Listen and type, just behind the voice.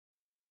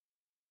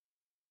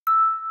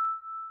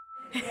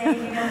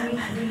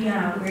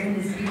Yeah, we're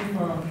in this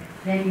beautiful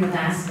venue of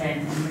Aspen,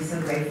 and we're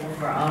so grateful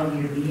for all of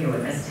you to be here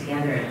with us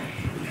together. It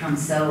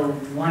becomes so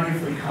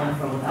wonderfully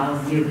colorful with all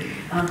of you.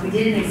 We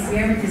did an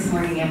experiment this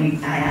morning,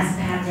 and I asked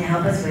Pat to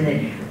help us with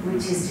it,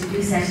 which is to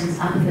do sessions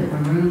up at the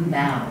Maroon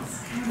Bells,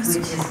 which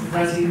is,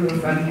 those of you who are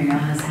from here know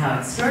how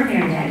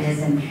extraordinary that is.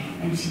 And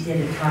she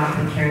did a talk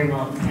with Carrie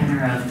Walton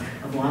Penner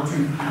of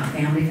Walton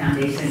Family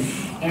Foundation,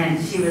 and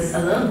she was a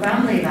little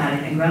grumbly about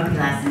it and grumpy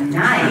last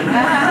night.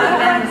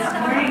 And this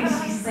morning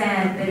she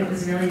said that it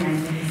was really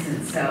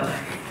magnificent. So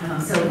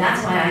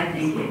that's why I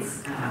think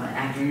it's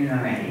afternoon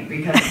already,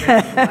 because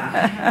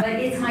but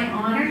it's my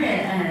honor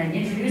to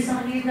introduce all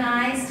of you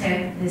guys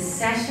to this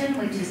session,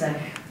 which is a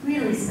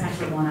really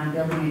special one on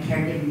building a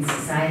caregiving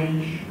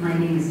society. My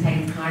name is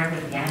Peggy Clark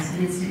with the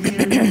Aspen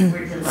Institute.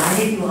 We're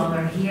delighted you all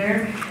are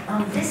here.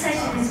 This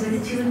session is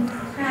with two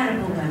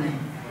incredible women.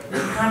 The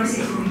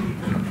conversation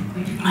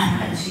between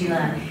Pat and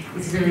Sheila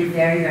is really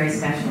very, very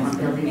special on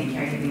building a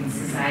caregiving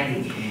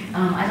society.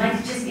 I'd like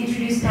to just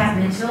introduce Pat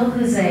Mitchell,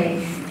 who's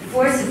a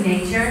force of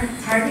nature.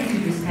 It's hard to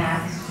introduce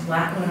Pat because there's a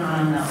lot going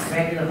on the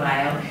regular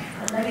bio.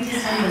 But let me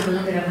just tell you a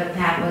little bit of what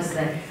Pat was: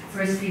 the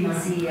first female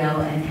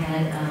CEO and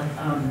head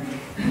of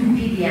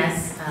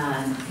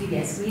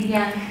PBS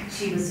Media.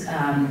 She was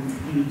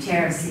the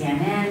chair of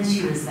CNN.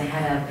 She was the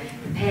head of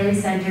the Paley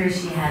Center.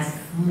 She has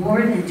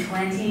more than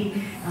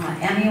 20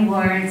 Emmy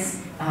Awards.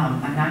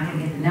 I'm not going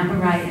to get the number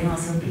right, and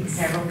also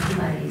several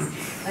Peabodys.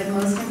 But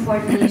most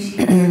importantly, she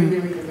really,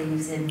 really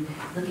believes in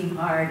looking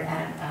hard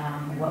at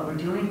what we're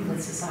doing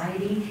with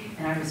society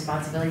and our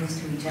responsibilities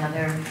to each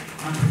other,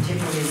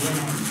 particularly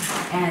women.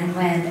 And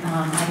when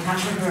I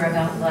talked to her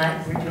about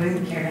what we're doing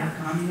with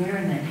Care.com here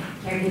and the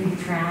caregiving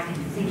track and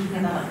thinking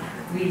about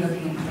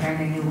re-looking and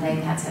caring in a new way,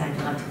 Pat said, I'd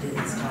love to do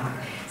this talk.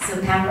 So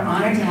Pat, we're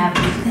honored to have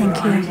you. We're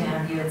honored to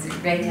have you. It's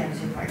great to have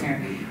you as a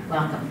partner.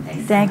 Welcome. Thanks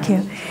so much. Thank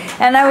you.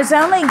 And I was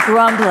only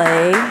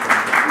grumbly.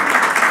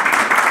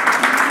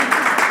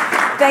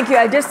 Thank you.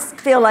 I just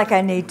feel like I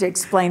need to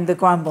explain the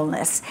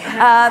grumbleness.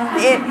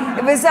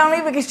 It was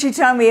only because she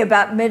told me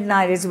about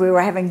midnight as we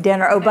were having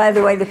dinner. Oh, by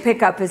the way, the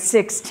pickup is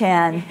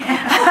 6:10.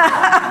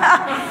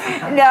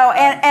 No,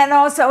 and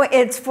also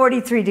it's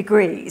 43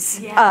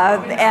 degrees.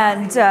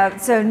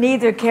 So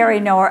neither Carrie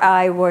nor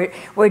I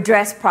were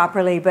dressed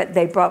properly, but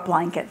they brought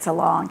blankets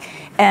along.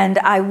 And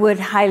I would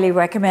highly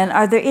recommend.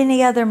 Are there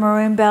any other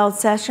Maroon Bell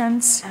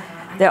sessions?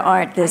 There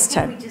aren't this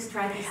time. We just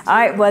tried this All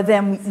right, well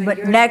then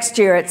next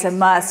year it's a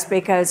must,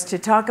 because to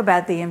talk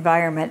about the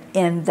environment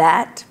in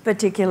that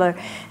particular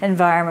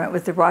environment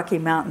with the Rocky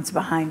Mountains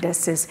behind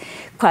us is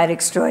quite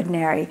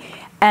extraordinary.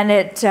 And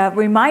it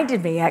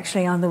reminded me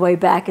actually on the way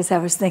back as I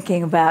was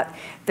thinking about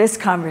this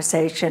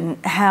conversation,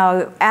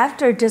 how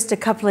after just a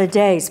couple of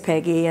days,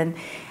 Peggy, and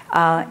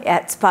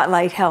at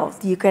Spotlight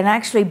Health, you can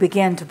actually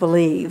begin to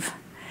believe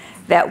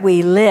that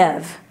we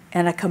live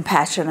in a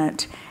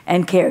compassionate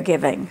and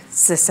caregiving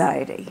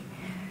society.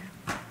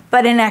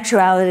 But in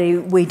actuality,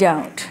 we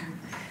don't.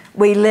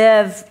 We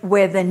live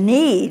where the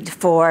need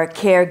for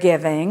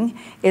caregiving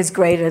is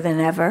greater than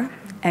ever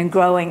and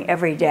growing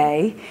every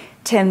day.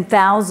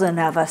 10,000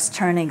 of us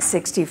turning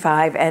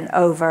 65 and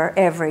over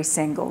every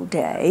single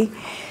day.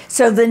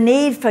 So the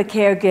need for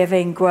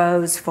caregiving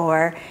grows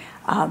for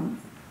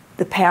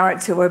the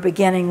parents who are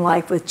beginning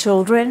life with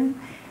children,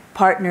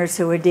 partners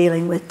who are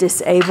dealing with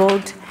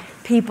disabled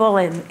people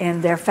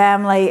in their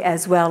family,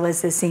 as well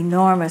as this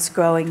enormous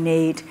growing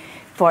need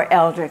for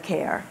elder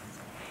care.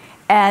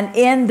 And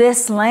in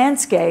this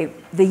landscape,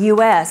 the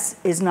US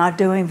is not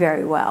doing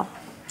very well.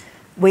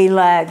 We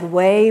lag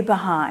way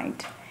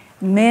behind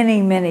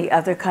many, many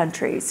other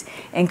countries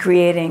in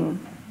creating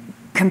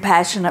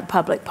compassionate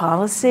public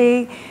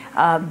policy,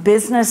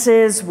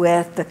 businesses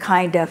with the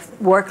kind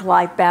of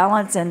work-life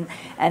balance and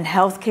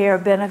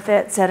healthcare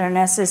benefits that are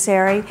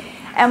necessary.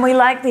 And we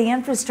lack the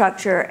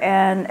infrastructure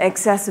and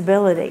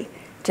accessibility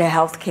to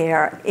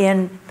healthcare,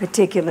 in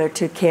particular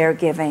to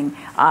caregiving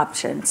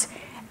options.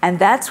 And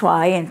that's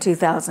why in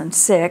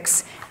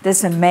 2006,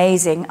 this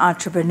amazing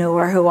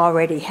entrepreneur who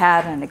already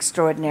had an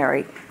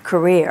extraordinary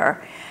career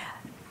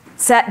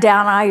sat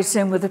down, I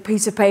assume, with a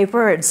piece of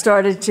paper and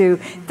started to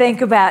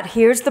think about,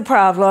 here's the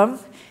problem,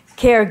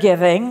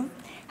 caregiving.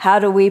 How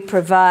do we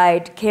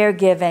provide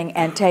caregiving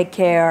and take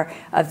care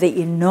of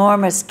the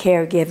enormous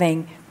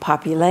caregiving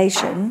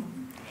population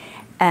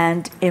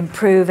and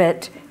improve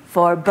it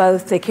for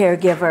both the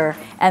caregiver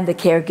and the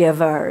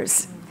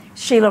caregivers?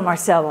 Sheila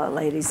Marcelo,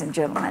 ladies and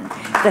gentlemen,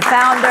 the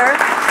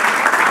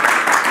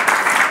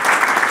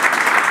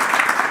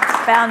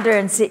founder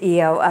and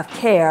CEO of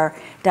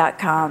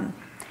Care.com.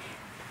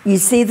 You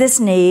see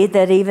this need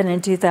that even in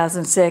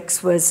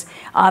 2006 was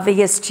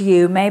obvious to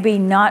you, maybe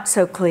not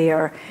so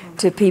clear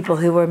to people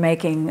who were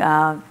making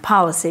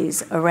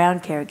policies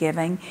around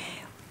caregiving.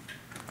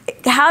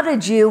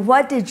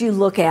 What did you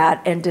look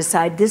at and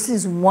decide this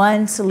is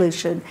one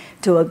solution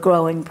to a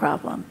growing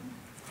problem?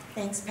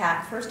 Thanks,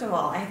 Pat. First of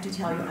all, I have to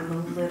tell you, I'm a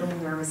little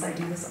nervous. I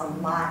do this a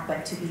lot,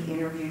 but to be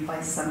interviewed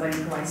by somebody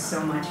who I so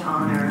much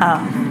honor.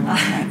 Oh,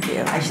 thank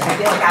you. I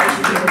feel like I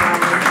should be the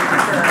one.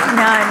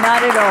 No,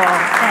 not at all.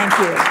 Thank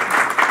you.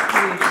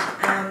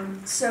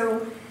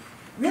 So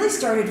really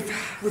started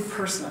with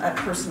a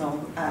personal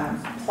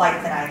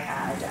plight that I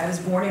had. I was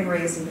born and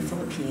raised in the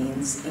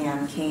Philippines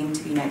and came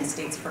to the United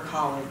States for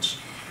college.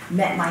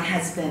 Met my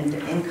husband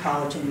in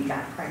college and we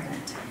got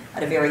pregnant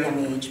at a very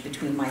young age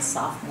between my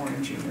sophomore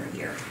and junior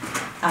year.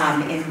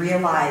 And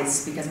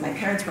realized, because my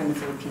parents were in the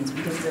Philippines,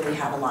 we didn't really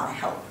have a lot of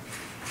help.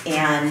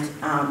 And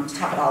to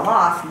top it all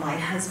off, my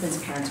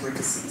husband's parents were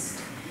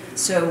deceased.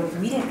 So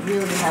we didn't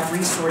really have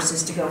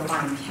resources to go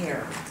find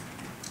care.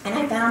 And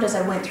I found as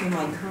I went through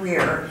my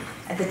career,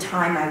 at the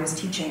time I was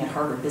teaching at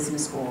Harvard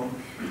Business School,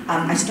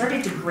 I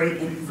started to grade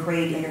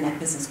internet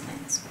business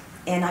plans.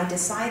 And I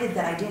decided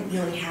that I didn't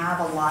really have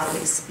a lot of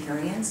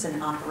experience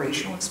and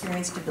operational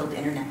experience to build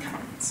internet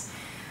companies.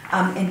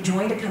 And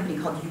joined a company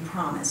called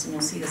UPromise, and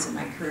you'll see this in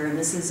my career, and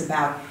this is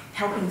about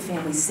helping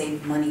families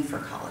save money for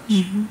college.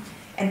 Mm-hmm.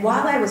 And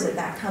while I was at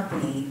that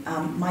company,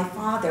 my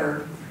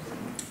father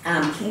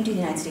came to the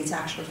United States to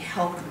actually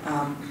help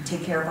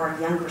take care of our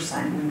younger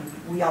son,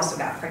 who we also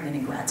got pregnant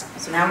in grad school.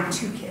 So now we have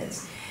 2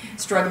 kids,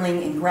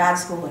 struggling in grad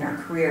school in our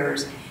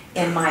careers.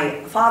 And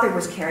my father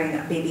was carrying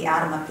baby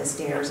Adam up the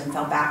stairs and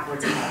fell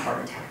backwards and had a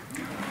heart attack.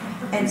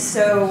 And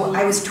so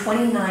I was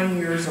 29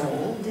 years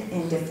old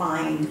and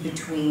defined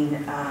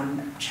between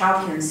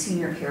childcare and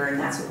senior care, and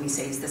that's what we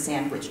say is the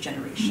sandwich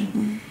generation.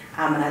 Mm-hmm.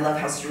 And I love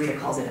how Sarita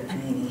calls it a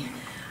panini.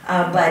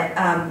 But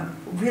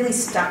really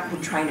stuck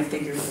with trying to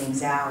figure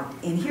things out.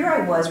 And here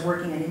I was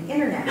working in an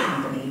internet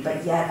company,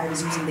 but yet I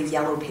was using the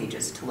yellow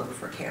pages to look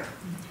for care.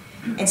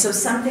 And so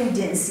something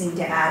didn't seem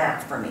to add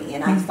up for me.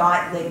 And I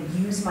thought that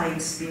use my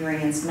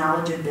experience,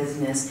 knowledge of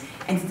business,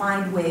 and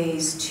find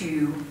ways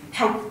to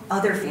help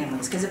other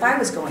families. Because if I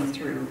was going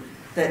through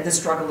the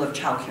struggle of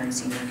childcare and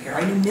senior care,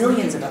 I knew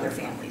millions of other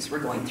families were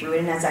going through it.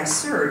 And as I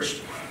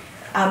searched,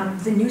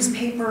 the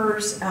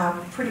newspapers,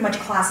 pretty much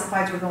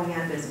classifieds were going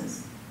out of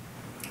business.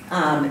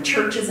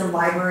 Churches and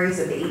libraries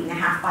of the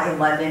 8.5 by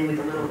 11 with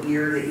a little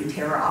ear that you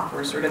tear off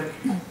were sort of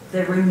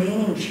the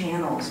remaining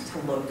channels to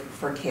look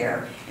for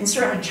care. And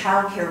certainly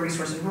child care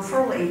resources,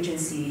 referral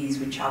agencies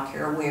with Child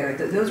Care Aware,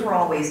 those were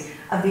always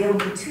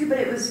available too, but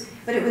it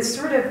was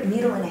sort of a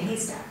needle in a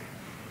haystack.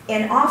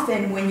 And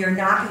often when you're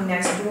knocking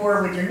next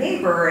door with your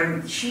neighbor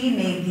and she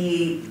may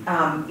be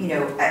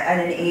at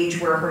an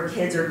age where her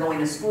kids are going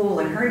to school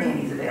and her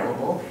nanny's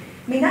available,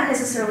 may not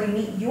necessarily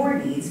meet your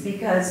needs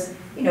because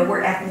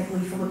we're ethnically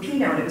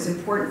Filipino, and it was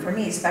important for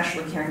me,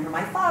 especially caring for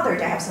my father,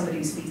 to have somebody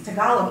who speaks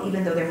Tagalog,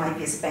 even though there might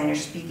be a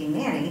Spanish-speaking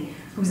nanny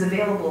who's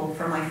available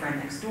for my friend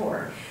next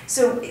door.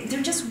 So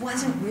there just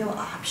wasn't real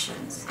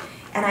options.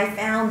 And I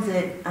found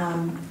that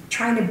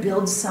trying to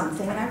build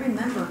something, and I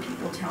remember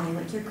people telling me,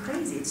 like, you're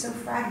crazy, it's so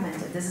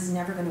fragmented, this is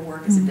never going to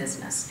work as a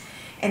business.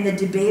 And the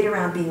debate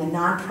around being a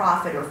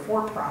nonprofit or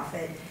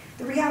for-profit,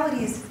 the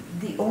reality is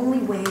the only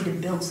way to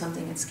build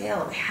something at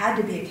scale had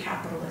to be a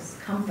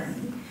capitalist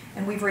company.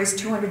 And we've raised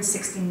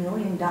 $260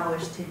 million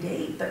to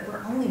date, but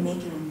we're only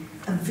making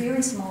a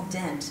very small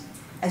dent,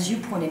 as you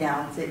pointed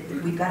out, that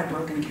we've got a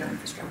broken care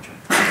infrastructure.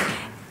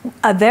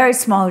 A very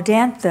small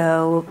dent,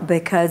 though,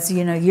 because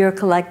you're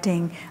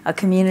collecting a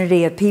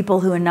community of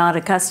people who are not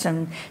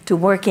accustomed to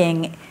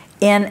working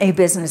in a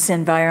business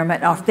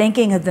environment or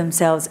thinking of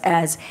themselves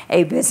as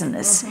a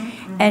business. Mm-hmm,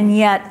 mm-hmm. And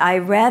yet I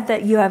read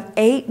that you have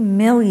 8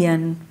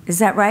 million, is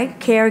that right,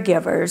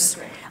 caregivers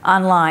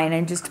online.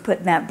 And just to put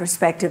in that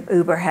perspective,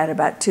 Uber had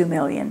about 2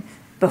 million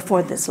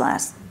before this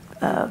last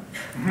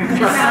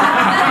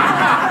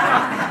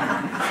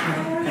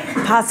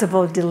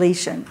possible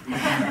deletion.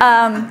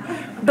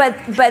 But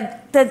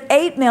the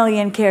 8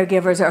 million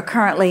caregivers are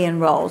currently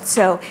enrolled.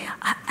 So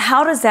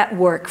how does that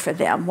work for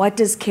them? What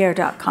does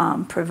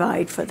Care.com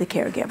provide for the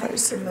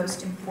caregivers? I think the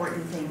most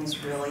important thing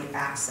is really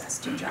access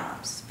to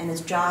jobs. And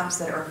it's jobs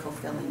that are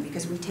fulfilling,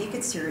 because we take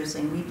it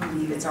seriously and we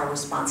believe it's our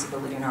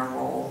responsibility and our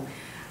role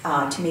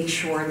to make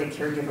sure that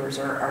caregivers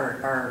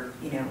are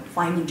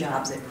finding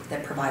jobs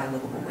that provide a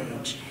livable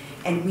wage.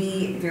 And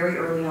we very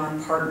early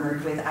on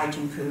partnered with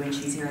Ai-Jin-Poo, and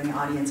she's here in the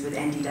audience, with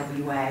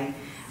NDWA.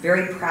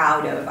 Very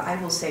proud of, I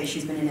will say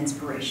she's been an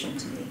inspiration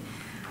to me.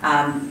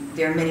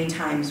 There are many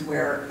times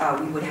where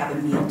we would have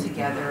a meal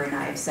together, and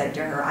I've said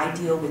to her, I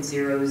deal with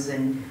zeros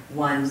and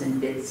ones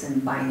and bits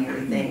and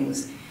binary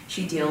things.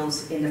 She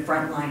deals in the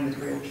front line with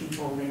real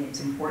people, and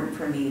it's important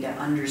for me to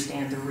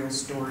understand the real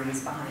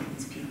stories behind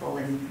these people.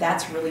 And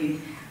that's really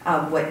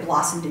what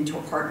blossomed into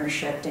a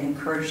partnership and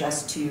encouraged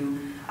us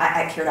to,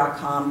 at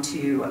Care.com,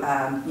 to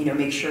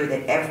make sure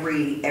that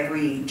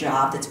every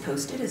job that's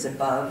posted is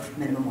above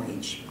minimum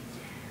wage.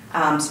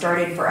 We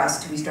started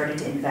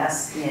to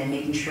invest in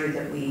making sure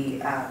that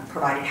we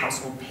provided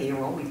household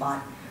payroll. We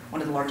bought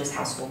one of the largest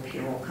household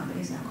payroll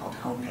companies now called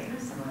HomePay.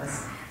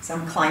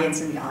 Some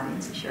clients in the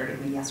audience have shared it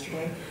with me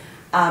yesterday.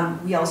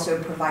 We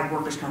also provide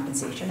workers'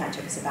 compensation. That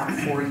took us about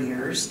 4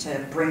 years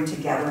to bring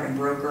together and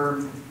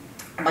broker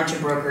a bunch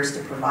of brokers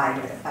to provide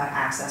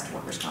access to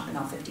workers' comp in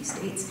all 50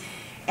 states.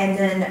 And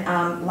then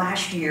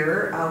last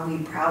year, we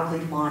proudly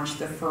launched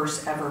the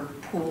first ever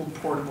pooled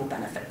portable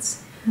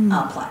benefits.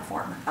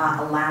 platform,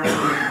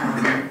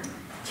 allowing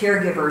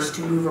caregivers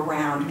to move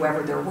around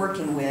whoever they're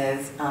working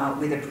with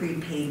a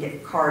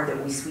prepaid card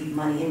that we sweep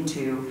money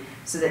into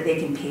so that they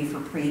can pay for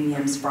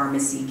premiums,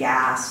 pharmacy,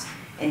 gas,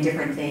 and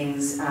different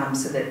things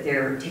so that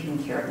they're taking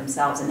care of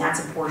themselves. And that's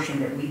a portion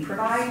that we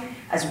provide,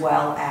 as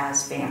well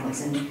as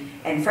families.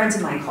 And friends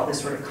of mine call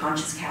this sort of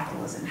conscious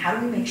capitalism. How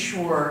do we make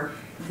sure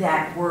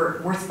that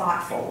we're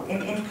thoughtful?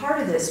 And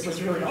part of this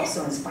was really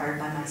also inspired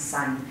by my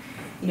son.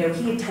 You know,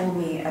 he had told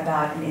me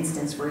about an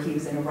instance where he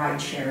was in a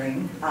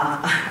ride-sharing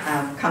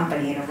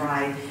company, in a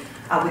ride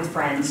with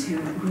friends,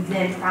 who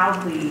then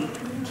proudly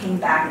came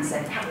back and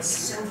said, that was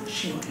so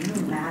cheap. Can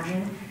you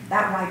imagine?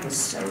 That ride was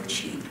so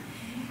cheap.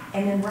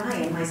 And then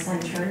Ryan, my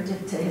son, turned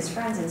to his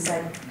friends and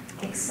said,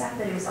 except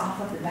that it was off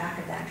of the back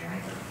of that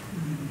driver.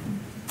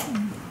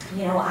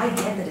 You know, I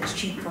get that it's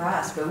cheap for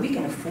us, but we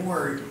can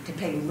afford to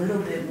pay a little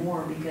bit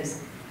more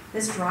because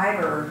this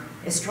driver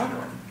is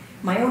struggling.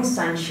 My own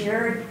son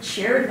shared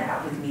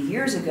that with me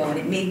years ago, and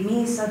it made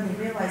me suddenly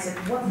realize, like,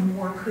 what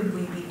more could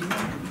we be doing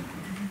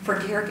for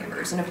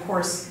caregivers? And of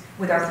course,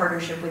 with our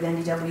partnership with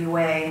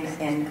NDWA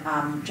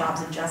and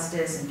Jobs and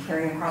Justice and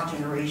Caring Across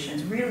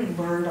Generations, really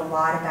learned a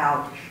lot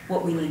about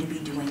what we need to be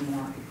doing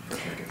more for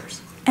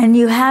caregivers. And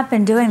you have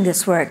been doing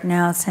this work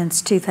now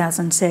since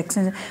 2006.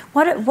 And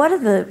what are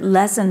the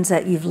lessons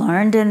that you've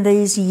learned in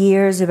these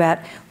years about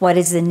what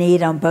is the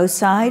need on both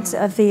sides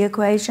of the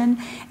equation?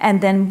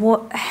 And then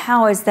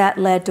how has that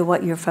led to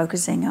what you're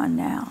focusing on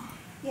now?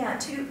 Yeah,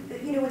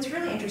 you know, what's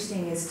really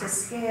interesting is to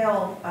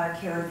scale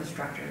care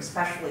infrastructure,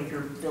 especially if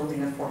you're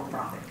building a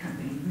for-profit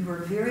company. We were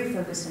very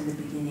focused in the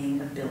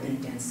beginning of building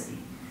density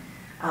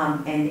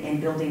and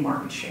building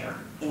market share.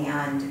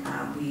 And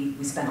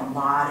we spent a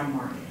lot in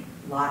marketing.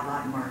 A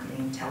lot in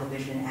marketing,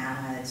 television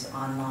ads,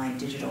 online,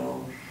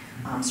 digital,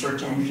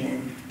 search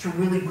engine, to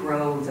really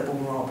grow the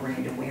overall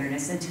brand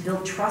awareness and to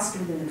build trust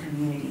within the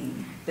community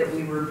that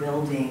we were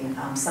building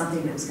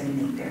something that was going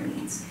to meet their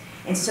needs.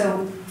 And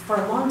so for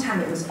a long time,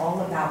 it was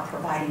all about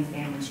providing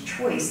families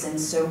choice, and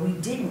so we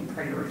didn't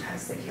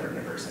prioritize the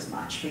caregivers as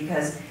much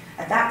because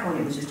at that point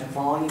it was just a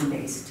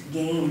volume-based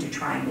game to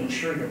try and make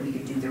sure that we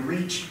could do the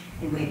reach,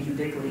 and we had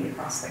ubiquity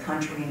across the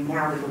country and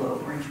now the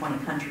globe. We're in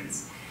 20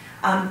 countries.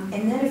 And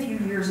then a few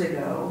years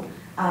ago,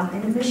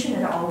 and the mission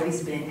had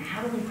always been,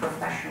 how do we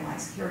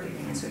professionalize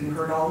caregiving? And so you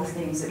heard all the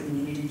things that we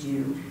needed to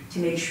do to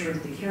make sure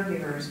that the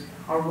caregivers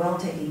are well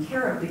taken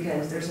care of,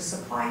 because there's a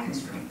supply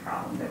constraint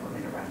problem that we're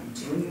going to run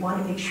into. And you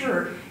want to make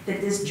sure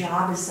that this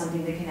job is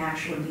something that can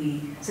actually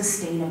be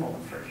sustainable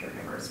for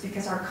caregivers,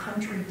 because our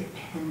country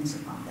depends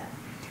upon them.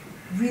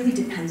 Really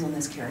depends on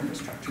this care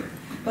infrastructure.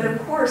 But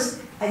of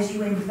course, as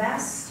you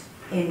invest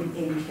in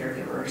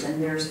caregivers,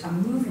 and there's a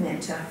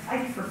movement to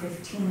fight for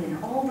 15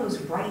 and all those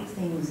right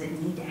things that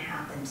need to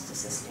happen to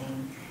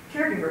sustain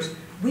caregivers,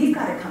 we've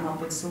got to come up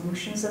with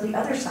solutions on the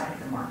other side of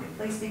the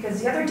marketplace, because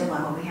the other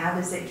dilemma we have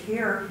is that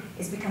care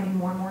is becoming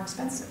more and more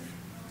expensive.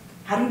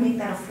 How do you make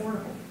that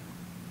affordable?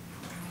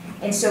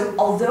 And so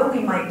although we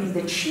might be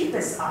the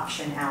cheapest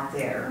option out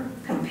there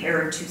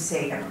compared to,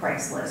 say, a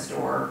Craigslist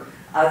or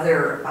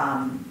other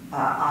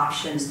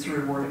options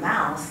through word of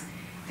mouth,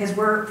 because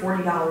we're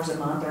 $40 a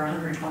month or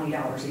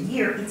 $120 a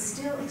year, it's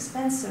still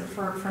expensive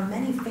for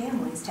many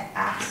families to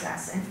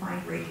access and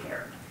find great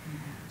care.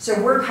 So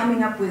we're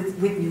coming up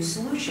with new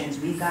solutions.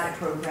 We've got a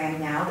program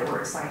now that we're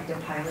excited to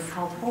pilot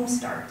called Home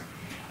Start.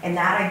 And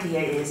that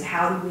idea is,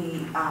 how do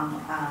we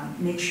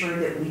make sure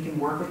that we can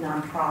work with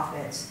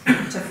nonprofits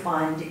to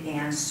fund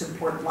and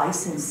support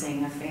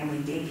licensing of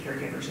family day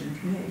caregivers in the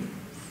community.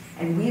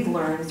 And we've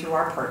learned through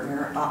our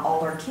partner,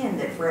 All Our Kin,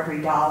 that for every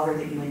 $1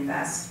 that you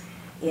invest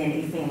in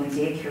a family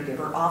day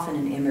caregiver, often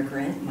an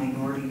immigrant,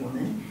 minority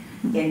woman,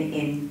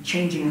 in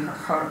changing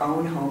her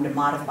own home to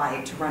modify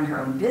it to run her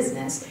own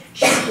business,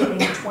 she's giving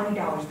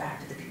 $20 back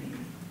to the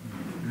community,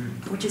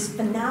 which is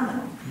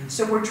phenomenal.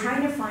 So we're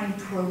trying to find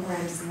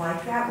programs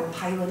like that. We're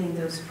piloting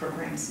those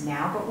programs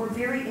now, but we're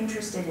very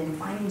interested in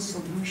finding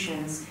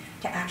solutions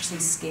to actually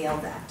scale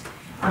that.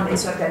 And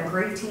so I've got a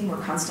great team. We're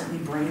constantly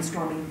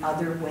brainstorming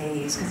other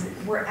ways, because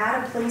we're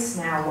at a place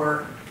now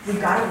where we've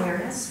got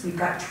awareness, we've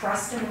got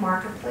trust in the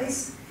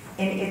marketplace,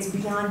 and it's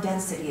beyond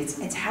density.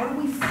 It's how do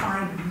we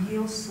find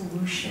real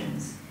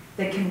solutions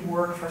that can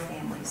work for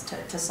families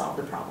to solve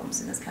the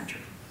problems in this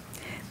country.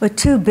 But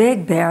two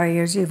big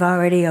barriers you've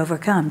already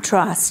overcome: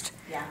 trust,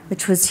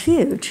 which was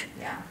huge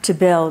to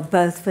build,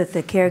 both with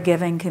the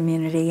caregiving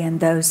community and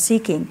those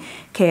seeking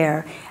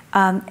care,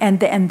 and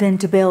then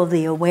to build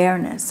the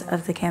awareness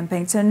of the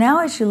campaign. So now,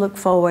 as you look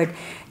forward,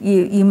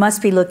 you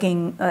must be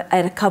looking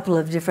at a couple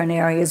of different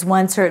areas.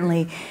 One,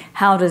 certainly,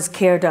 how does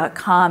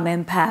care.com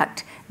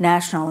impact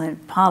national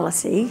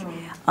policy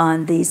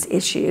on these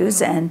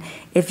issues? And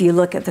if you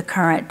look at the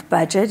current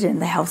budget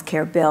and the health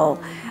care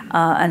bill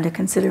under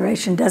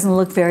consideration, doesn't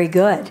look very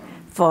good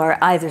for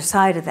either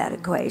side of that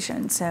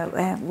equation. So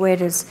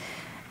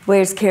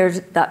where's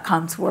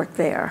care.com's work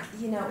there?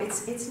 You know,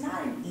 it's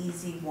not an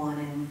easy one,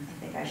 and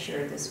I think I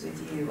shared this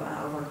with you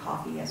over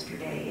coffee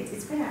yesterday.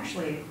 It's been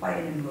actually quite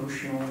an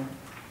emotional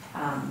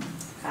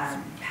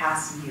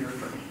past year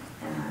for me.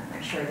 And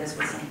I share this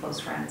with some close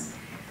friends.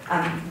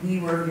 We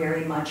were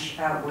very much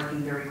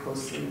working very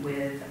closely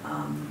with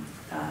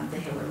the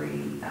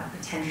Hillary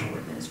potential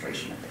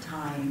administration at the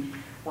time,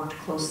 worked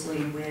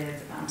closely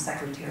with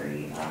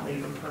Secretary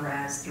Labor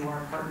Perez through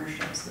our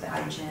partnerships with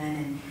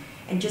IGEN,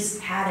 and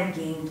just had a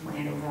game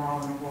plan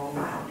overall and a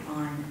rollout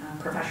on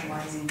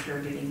professionalizing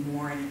caregiving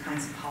more and the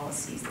kinds of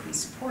policies that we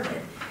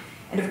supported.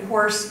 And of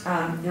course,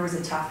 there was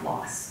a tough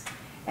loss.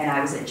 And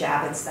I was at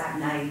Javits that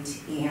night,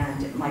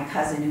 and my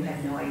cousin, who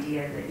had no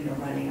idea that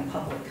running a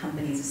public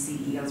company as a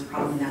CEO is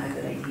probably not a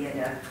good idea,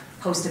 to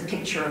post a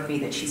picture of me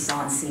that she saw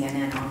on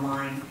CNN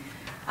online,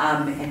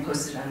 and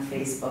posted it on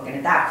Facebook. And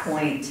at that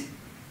point,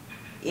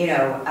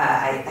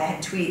 I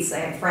had tweets, I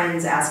had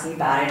friends asking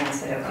about it, and I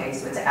said, okay,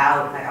 so it's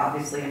out. I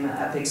obviously am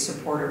a big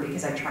supporter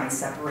because I try and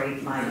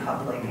separate my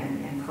public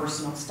and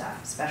personal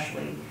stuff,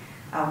 especially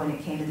when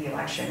it came to the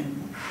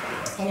election.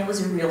 And it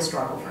was a real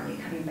struggle for me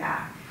coming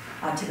back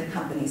to the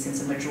company,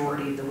 since a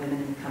majority of the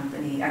women in the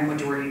company, a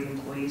majority of the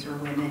employees were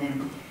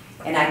women,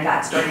 and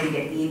I started to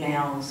get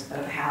emails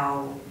of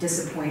how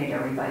disappointed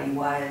everybody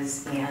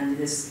was, and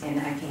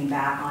I came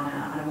back on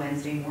a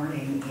Wednesday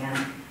morning,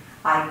 and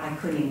I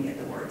couldn't even get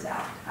the words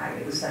out.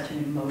 It was such an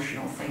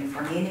emotional thing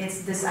for me,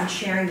 and I'm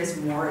sharing this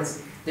more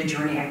as the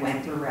journey I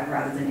went through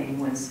rather than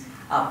anyone's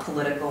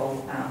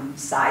political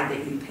side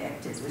that you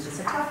picked. It was just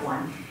a tough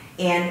one.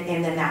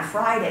 And then that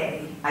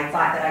Friday, I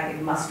thought that I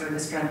could muster the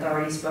strength,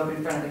 already spoke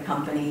in front of the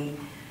company,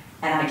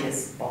 and I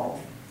just bawled,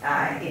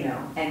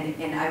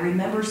 and I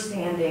remember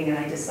standing, and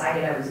I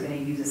decided I was going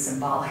to use a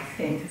symbolic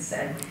thing that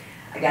said,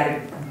 I got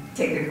to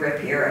take a grip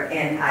here,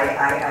 and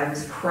I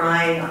was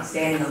crying,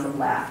 standing on the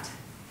left,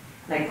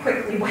 and I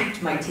quickly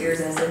wiped my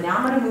tears, and I said, now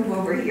I'm going to move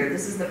over here.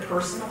 This is the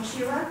personal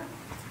Sheila,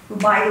 who,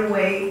 by the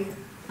way,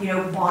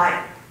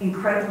 bought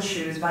incredible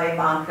shoes by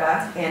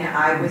Ivanka, and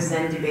I was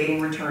then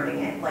debating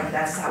returning it. Like,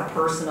 that's how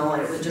personal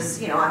it was.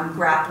 Just, I'm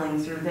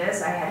grappling through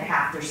this. I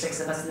had there's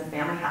 6 of us in the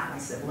family, half my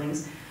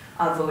siblings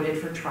voted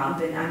for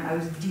Trump, and I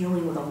was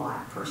dealing with a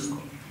lot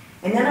personally.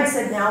 And then I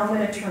said, now I'm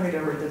going to turn it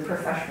over to the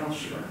professional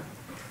Sheila.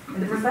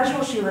 And the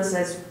professional Sheila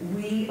says,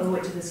 we owe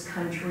it to this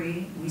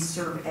country, we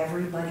serve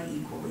everybody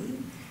equally,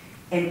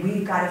 and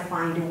we've got to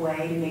find a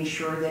way to make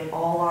sure that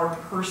all our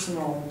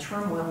personal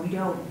turmoil we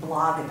don't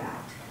blog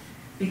about,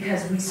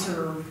 because we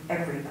serve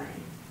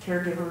everybody,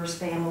 caregivers,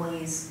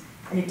 families,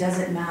 and it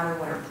doesn't matter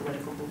what our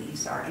political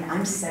beliefs are. And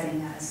I'm setting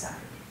that aside,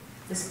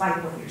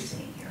 despite what you're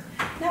seeing here.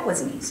 That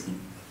wasn't easy.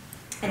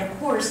 And of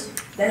course,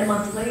 then a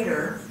month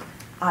later,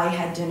 I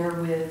had dinner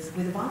with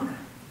Ivanka.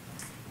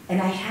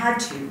 And I had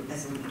to,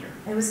 as a leader.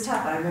 It was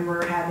tough. I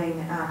remember having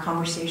a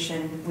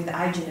conversation with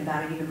IGEN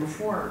about it even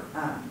before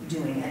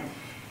doing it.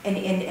 And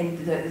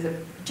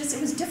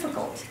it was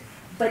difficult.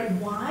 But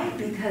why?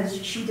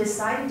 Because she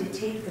decided to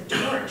take the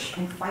torch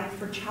and fight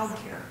for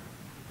childcare.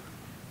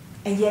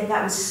 And yet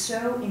that was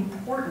so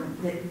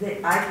important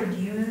that I could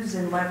use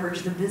and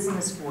leverage the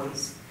business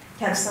voice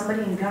to have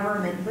somebody in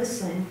government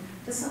listen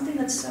to something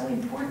that's so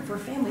important for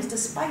families,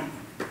 despite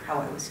how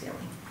I was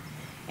feeling.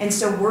 And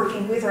so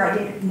working with her, I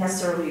didn't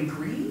necessarily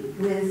agree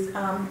with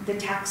the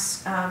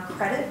tax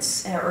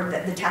credits or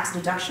the tax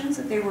deductions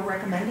that they were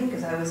recommending,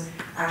 because I was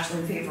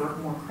actually in favor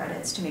of more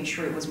credits to make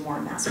sure it was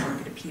more mass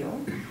market appeal.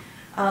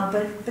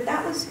 But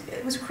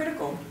it was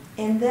critical.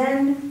 And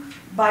then,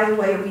 by the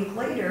way, a week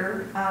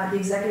later, the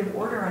executive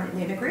order on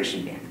the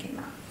immigration ban came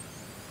out.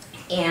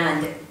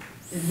 And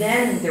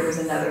then there was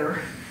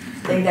another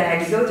thing that I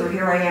had to go through.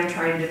 Here I am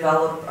trying to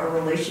develop a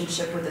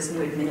relationship with this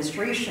new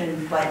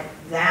administration, but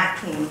that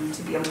came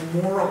to be a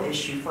moral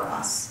issue for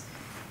us.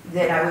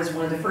 That I was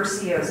one of the first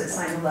CEOs that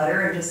signed a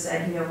letter and just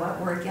said, you know what,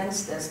 we're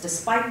against this,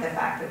 despite the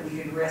fact that we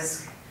could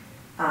risk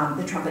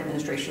the Trump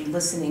administration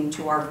listening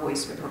to our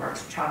voice with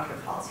regards to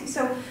childcare policy.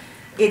 So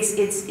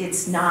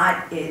it's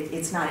not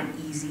an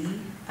easy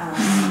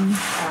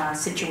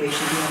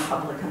situation being a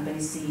public company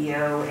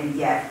CEO, and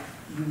yet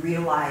you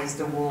realize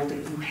the role that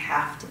you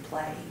have to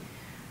play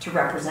to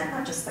represent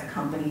not just the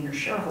company and your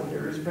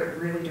shareholders, but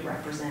really to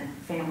represent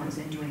families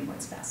in doing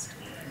what's best.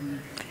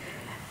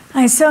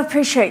 I so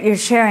appreciate you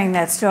sharing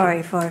that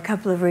story for a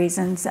couple of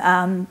reasons.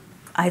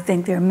 I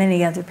think there are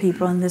many other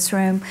people in this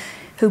room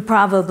who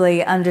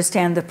probably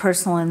understand the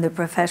personal and the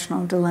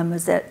professional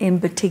dilemmas that, in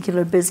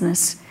particular,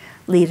 business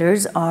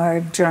leaders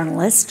or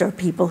journalists or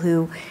people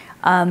who,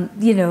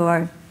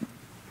 are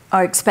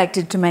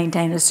expected to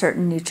maintain a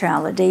certain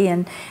neutrality,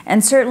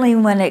 and certainly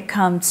when it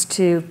comes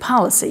to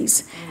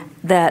policies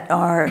that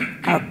are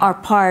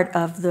part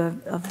of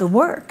the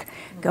work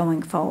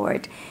going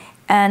forward.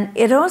 And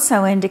it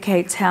also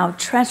indicates how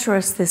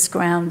treacherous this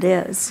ground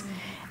is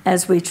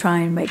as we try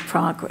and make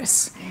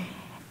progress.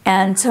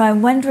 And so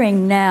I'm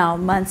wondering now,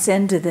 months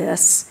into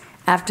this,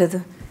 after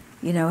the,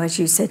 as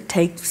you said,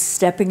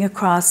 stepping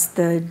across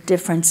the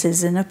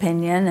differences in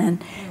opinion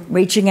and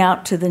reaching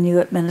out to the new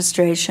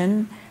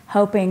administration,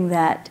 hoping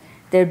that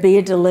there'd be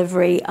a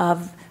delivery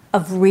of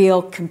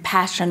real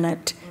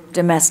compassionate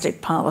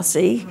domestic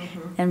policy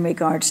in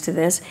regards to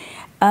this.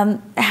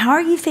 How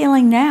are you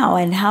feeling now,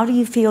 and how do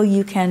you feel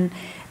you can,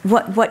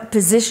 what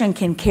position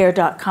can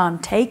Care.com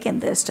take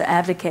in this to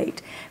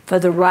advocate for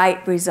the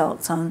right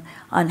results on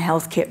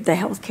healthcare, the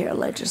healthcare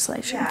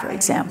legislation, for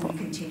example? We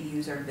continue to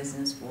use our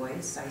business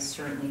voice. I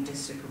certainly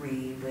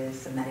disagree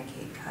with the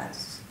Medicaid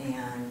cuts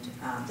and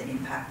the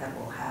impact that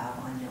will have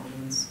on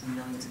millions and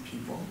millions of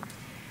people.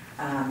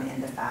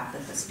 And the fact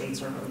that the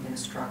states are really going to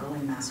struggle.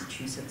 In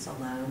Massachusetts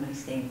alone, I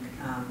think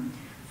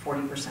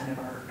 40% of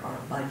our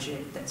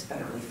budget that's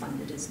federally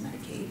funded is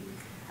Medicaid,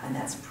 and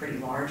that's pretty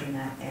large, and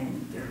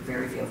they're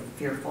very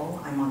fearful.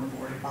 I'm on the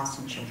board of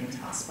Boston Children's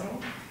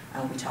Hospital.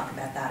 We talk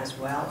about that as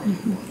well, and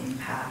it will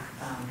impact,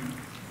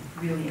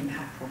 really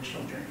impact poor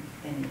children.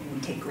 And we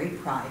take great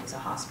pride as a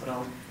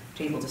hospital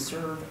to be able to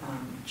serve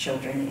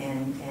children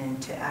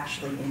and to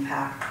actually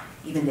impact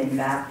even the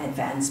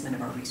advancement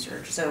of our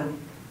research. So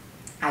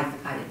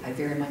I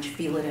very much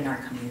feel it in our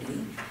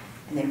community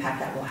and the impact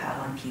that will have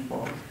on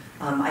people.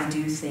 I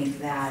do think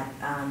that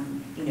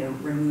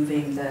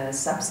removing the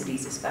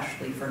subsidies,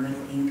 especially for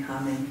middle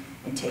income,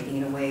 and taking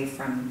it away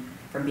from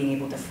being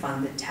able to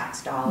fund the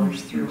tax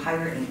dollars through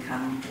higher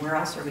income, where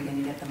else are we going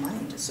to get the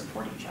money to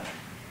support each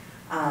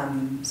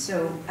other?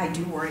 So I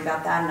do worry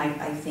about that,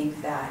 and I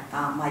think that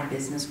my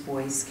business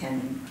voice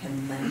can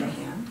lend a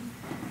hand,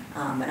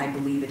 and I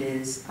believe it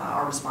is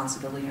our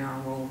responsibility and our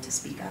role to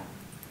speak up.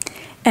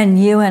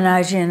 And you and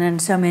Ajin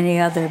and so many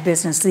other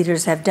business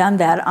leaders have done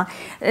that.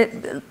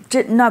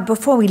 Now,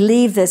 before we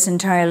leave this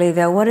entirely,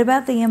 though, what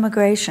about the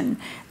immigration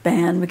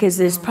ban? Because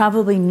there's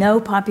probably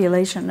no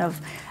population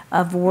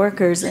of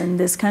workers in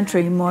this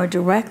country more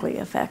directly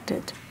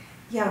affected.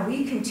 Yeah,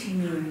 we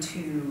continue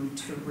to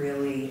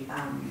really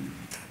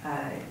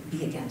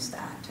be against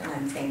that, and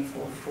I'm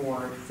thankful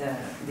for the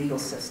legal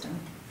system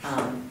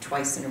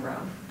twice in a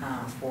row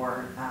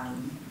for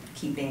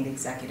keeping the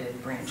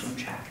executive branch in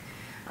check.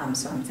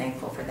 So I'm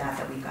thankful for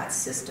that we've got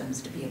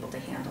systems to be able to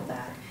handle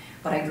that.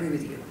 But I agree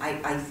with you.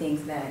 I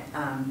think that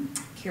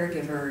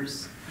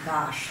caregivers,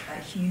 gosh, a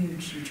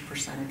huge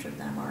percentage of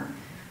them are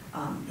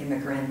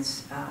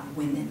immigrants,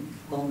 women,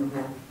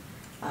 vulnerable.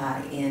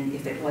 And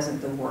if it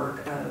wasn't the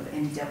work of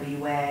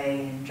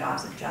NWA and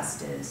Jobs of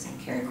Justice and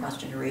Caring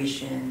Across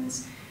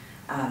Generations,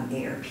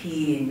 ARP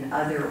and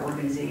other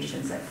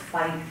organizations that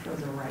fight for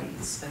the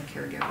rights of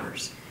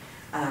caregivers,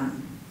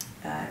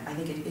 I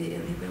think it'd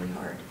be really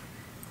hard.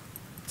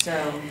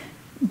 So,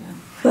 yeah.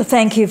 Well,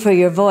 thank you for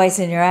your voice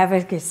and your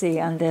advocacy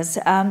on this.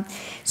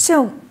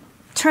 So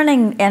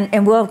turning,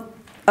 and we'll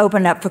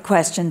open up for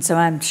questions, so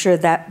I'm sure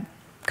that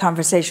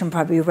conversation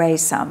probably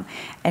raised some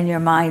in your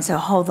mind, so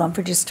hold on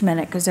for just a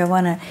minute, because I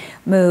want to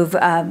move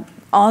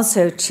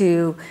also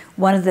to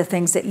one of the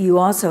things that you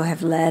also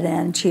have led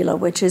in, Sheila,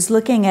 which is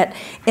looking at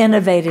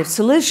innovative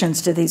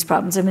solutions to these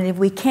problems. I mean, if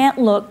we can't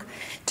look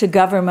to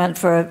government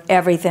for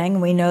everything,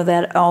 we know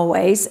that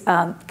always,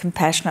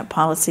 compassionate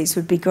policies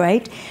would be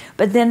great,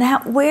 but then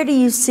where do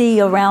you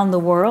see around the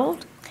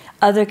world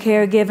other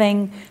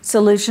caregiving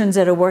solutions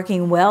that are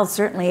working well?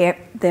 Certainly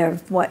they're,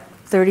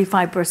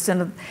 35%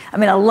 of, I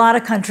mean, a lot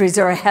of countries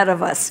are ahead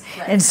of us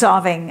in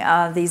solving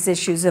these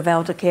issues of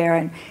elder care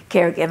and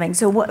caregiving.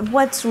 So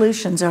what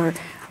solutions are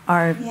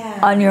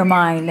on your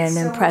mind and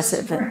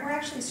impressive? We're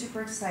actually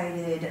super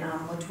excited.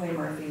 LaToya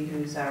Murphy,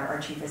 who's our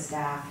chief of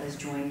staff, has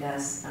joined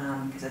us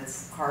because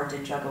it's hard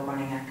to juggle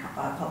running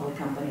a public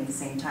company at the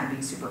same time,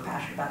 being super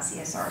passionate about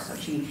CSR. So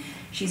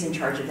she's in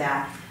charge of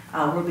that.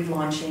 We'll be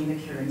launching the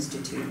Care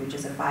Institute, which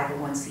is a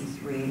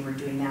 501c3, and we're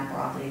doing that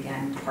broadly,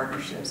 again,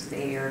 partnerships with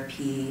AARP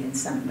and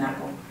some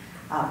medical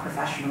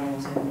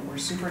professionals, and we're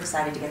super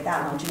excited to get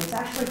that launched. And it's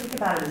actually, think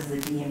about it as the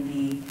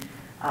DMV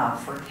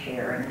for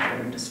care in the care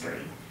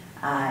industry.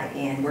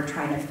 And we're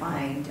trying to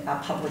find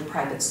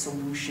public-private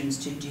solutions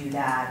to do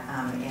that,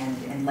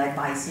 and led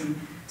by some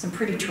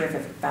pretty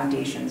terrific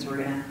foundations.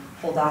 We're going to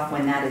hold off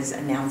when that is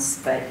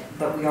announced, but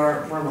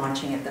we're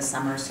launching it this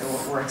summer, so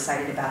we're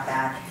excited about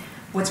that.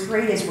 What's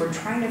great is we're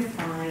trying to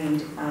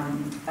find,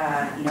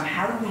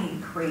 how do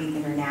we create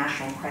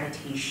international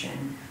accreditation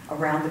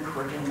around the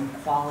curriculum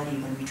of quality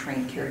when we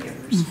train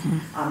caregivers.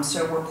 Mm-hmm.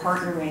 So we're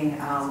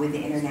partnering with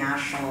the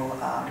international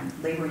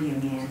labor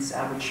unions,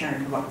 with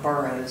Sharon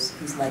Burrows,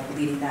 who's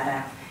leading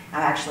that up. I'm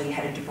actually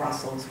headed to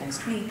Brussels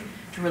next week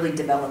to really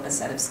develop a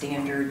set of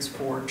standards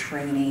for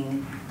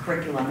training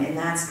curriculum. And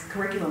that's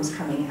curriculums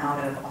coming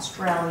out of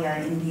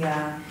Australia,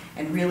 India,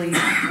 and really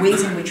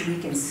ways in which we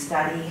can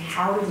study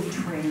how do we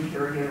train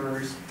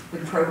caregivers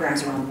with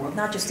programs around the world,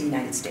 not just the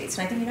United States.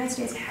 And I think the United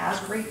States has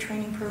great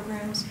training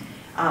programs.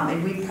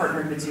 And we've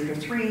partnered with 0 to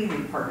 3,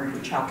 we've partnered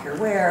with Child Care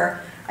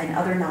Aware, and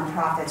other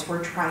nonprofits.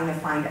 We're trying to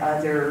find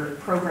other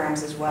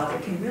programs as well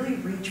that can really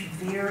reach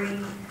very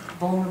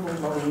vulnerable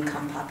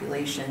low-income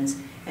populations,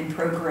 and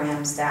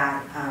programs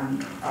that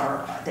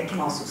that can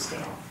also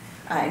scale.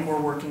 And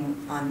we're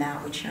working on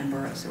that with Sharon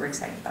Burrows, so we're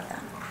excited about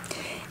that.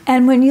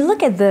 And when you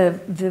look at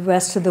the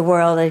rest of the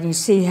world and you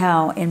see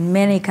how in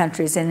many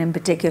countries, and in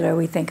particular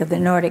we think of the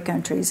Nordic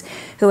countries,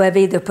 who have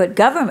either put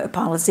government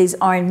policies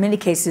or in many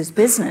cases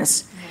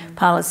business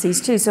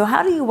policies too. So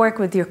how do you work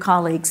with your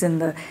colleagues in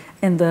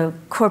the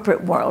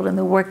corporate world, in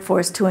the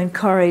workforce, to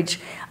encourage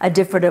a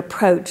different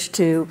approach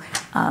to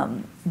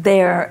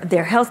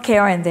their health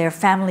care and their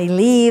family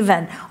leave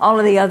and all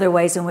of the other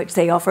ways in which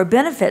they offer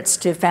benefits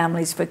to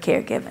families for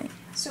caregiving?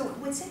 So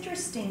what's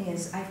interesting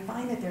is I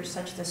find that there's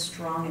such this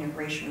strong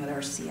integration with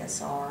our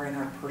CSR and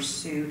our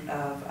pursuit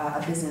of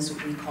a business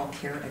we call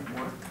Care at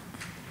Work.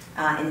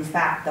 In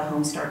fact, the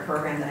Home Start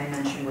program that I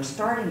mentioned, we're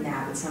starting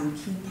that with some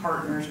key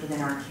partners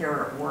within our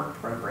Care at Work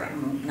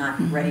program. I'm not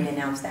ready to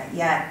announce that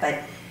yet,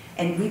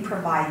 and we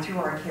provide through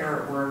our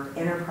Care at Work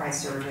enterprise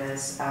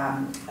service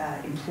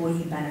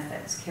employee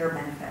benefits, care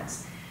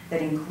benefits,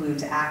 that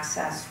includes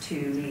access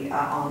to the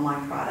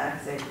online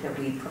product that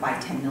we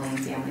provide 10 million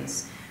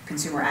families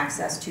consumer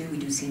access to. We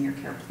do senior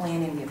care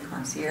planning, we have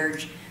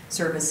concierge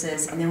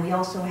services, and then we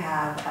also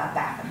have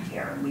backup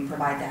care, and we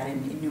provide that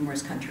in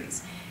numerous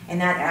countries. And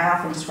that I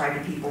often describe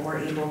to people, we're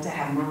able to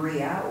have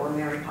Maria or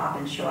Mary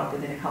Poppins show up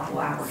within a couple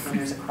hours when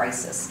there's a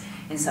crisis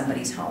in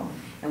somebody's home,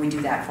 and we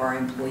do that for our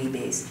employee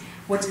base.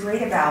 What's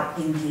great about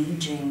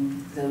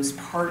engaging those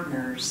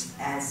partners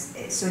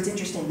so it's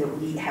interesting that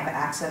we have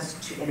access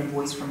to and a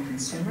voice from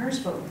consumers,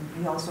 but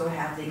we also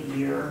have the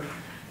ear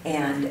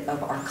and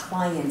of our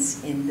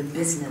clients in the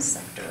business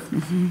sector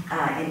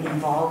and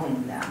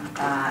involving them.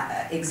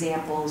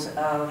 Examples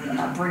of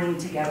bringing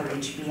together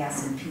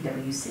HBS and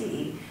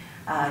PwC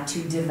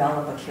to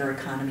develop a care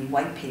economy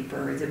white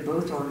paper that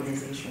both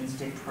organizations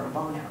did pro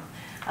bono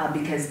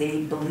because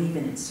they believe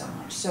in it so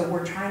much. So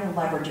we're trying to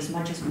leverage as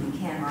much as we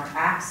can our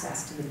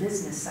access to the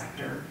business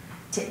sector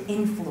to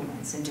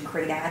influence and to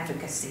create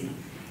advocacy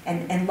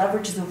and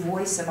leverage the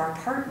voice of our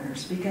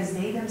partners because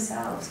they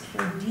themselves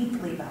care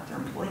deeply about their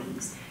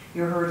employees.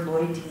 You heard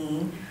Lloyd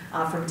Dean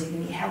from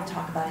Dignity Health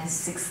talk about his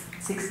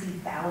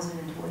 60,000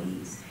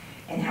 employees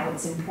and how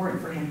it's important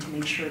for him to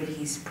make sure that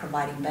he's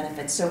providing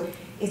benefits. So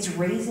it's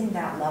raising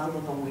that level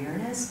of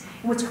awareness.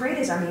 And what's great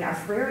is, I mean, our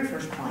very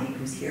first client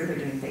who's here, they're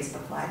doing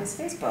Facebook Live, is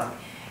Facebook.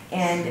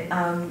 And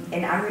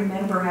I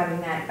remember having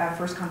that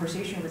first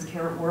conversation with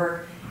Care at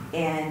Work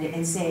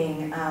and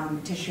saying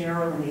to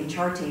Cheryl and the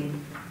HR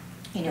team,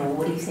 you know,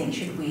 what do you think?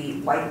 Should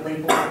we white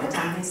label at the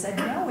time? They said,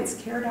 no, it's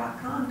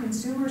care.com.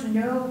 Consumers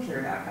know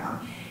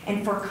care.com.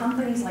 And for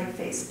companies like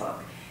Facebook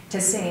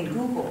to say, and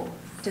Google,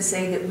 to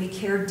say that we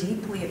care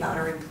deeply about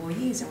our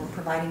employees and we're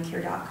providing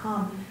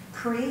care.com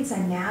creates a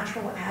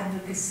natural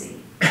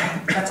advocacy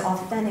that's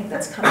authentic,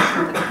 that's coming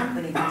from the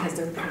company because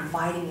they're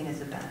providing it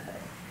as a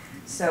benefit.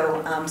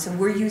 So, so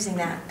we're using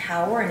that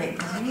power, and it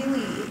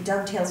really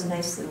dovetails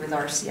nicely with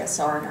our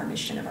CSR and our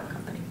mission of our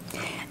company.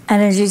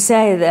 And as you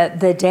say,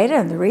 that the data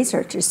and the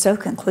research is so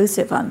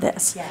conclusive on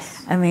this.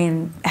 Yes. I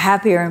mean,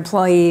 happier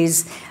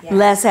employees, yes.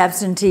 less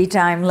absentee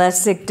time,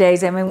 less sick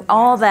days. I mean,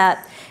 all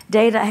that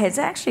data has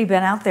actually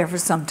been out there for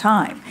some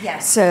time.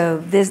 Yes. So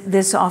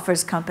this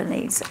offers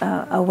companies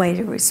a way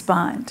to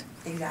respond.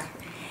 Exactly.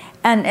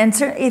 And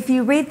so if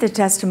you read the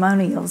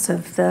testimonials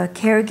of the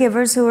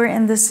caregivers who are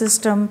in the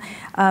system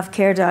of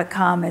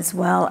care.com as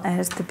well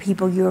as the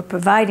people you're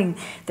providing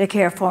the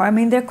care for, I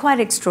mean, they're quite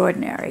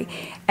extraordinary.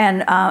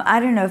 And I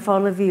don't know if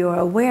all of you are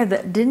aware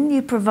that, didn't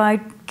you provide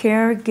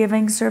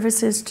caregiving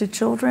services to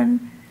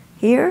children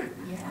here?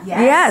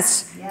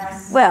 Yes.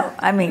 Yes. Well,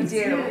 I mean,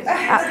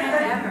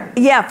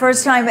 Yeah,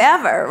 first time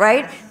ever,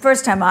 right?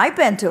 First time I've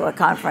been to a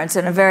conference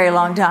in a very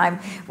long time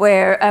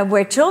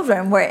where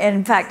children were,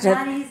 in fact,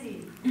 not easy.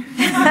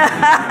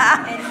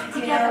 And,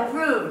 you know,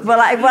 approved. Well,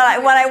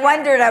 I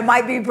wondered, I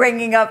might be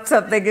bringing up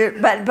something,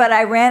 but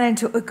I ran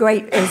into a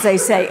great, as they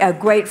say, a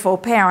grateful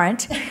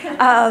parent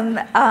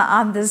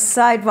on the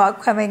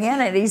sidewalk coming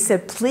in, and he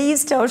said,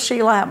 "Please tell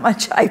Sheila how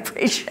much I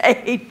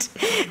appreciate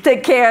the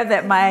care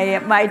that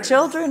my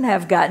children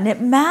have gotten.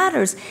 It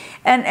matters."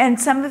 And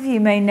some of you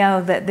may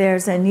know that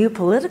there's a new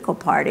political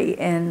party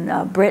in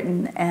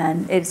Britain,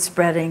 and it's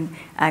spreading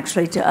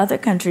actually to other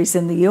countries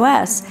in the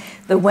U.S.,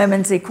 the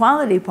Women's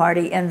Equality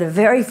Party. And the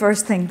very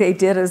first thing they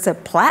did as a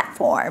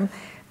platform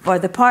for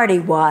the party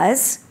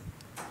was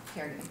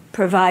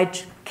provide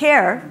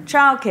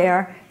child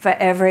care for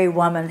every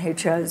woman who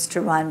chose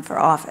to run for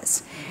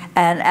office.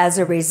 And as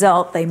a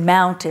result, they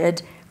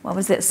mounted, what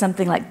was it,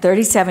 something like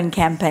 37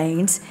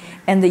 campaigns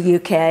in the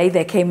UK.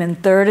 They came in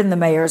third in the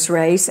mayor's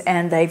race,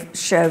 and they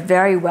showed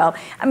very well.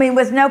 I mean,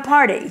 with no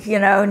party, you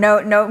know,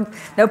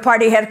 no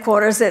party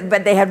headquarters,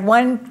 but they had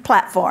one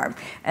platform,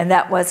 and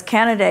that was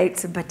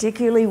candidates,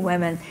 particularly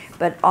women,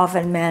 but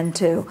often men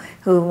too,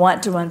 who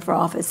want to run for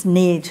office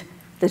need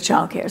the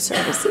child care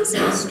services.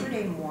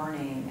 Yesterday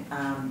morning,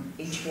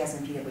 HBS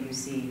and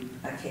PwC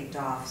kicked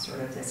off sort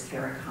of this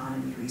care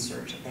economy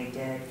research that they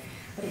did.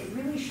 But it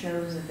really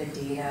shows that the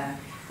data,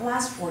 the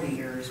last 40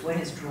 years, what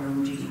has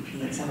grown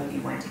GDP, and some of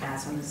you went to that,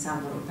 so I'm going to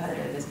sound a little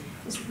repetitive,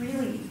 is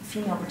really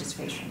female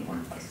participation in the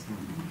workplace.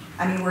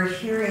 I mean, we're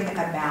hearing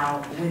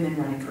about women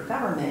running for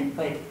government,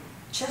 but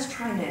just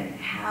trying to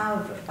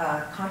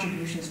have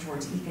contributions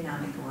towards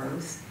economic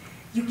growth,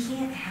 you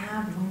can't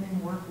have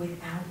women work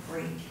without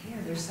great care.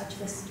 There's such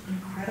this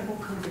incredible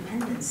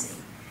codependency.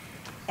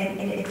 And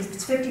if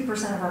it's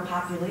 50% of our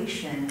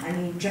population, I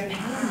mean,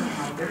 Japan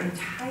now, their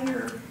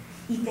entire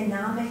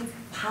economic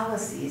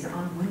policies are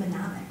on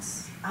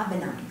womenomics,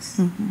 Abenomics.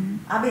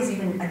 Abe's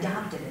even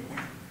adopted it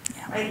now,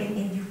 right?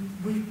 And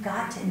we've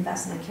got to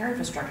invest in the care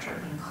infrastructure,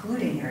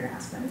 including here in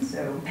Aspen.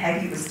 So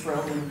Peggy was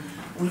thrilled when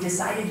we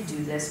decided to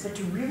do this, but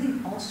to really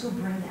also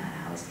bring that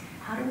out is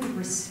how do we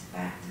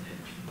respect the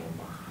people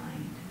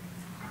behind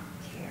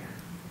care,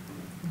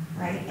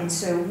 right? And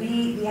so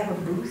we have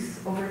a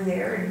booth over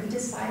there, and we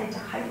decided to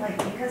highlight,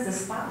 because the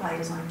spotlight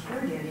is on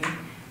caregiving,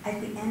 at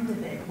the end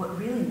of it, what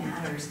really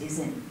matters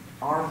isn't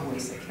our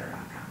voice at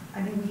care.com.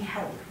 I mean, we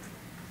help,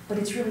 but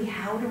it's really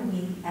how do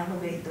we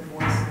elevate the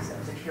voices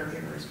of the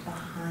caregivers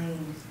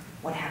behind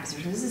what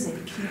happens. This is a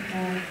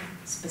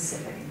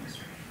people-specific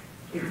industry.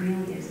 It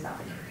really is about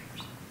the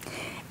caregivers.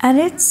 And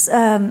it's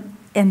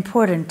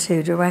important,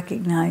 too, to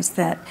recognize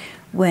that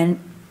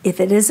if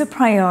it is a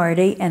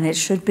priority, and it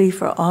should be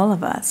for all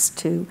of us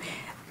to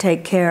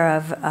take care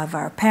of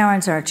our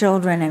parents, our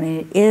children, I mean,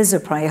 it is a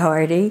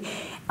priority,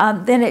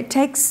 then it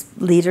takes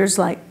leaders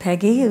like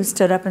Peggy, who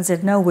stood up and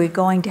said, no, we're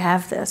going to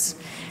have this,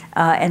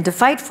 and to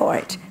fight for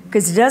it.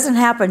 Because it doesn't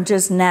happen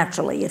just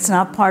naturally. It's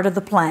not part of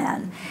the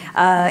plan.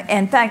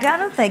 In fact, I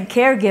don't think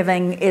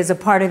caregiving is a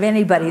part of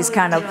anybody's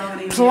kind of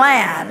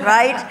plan,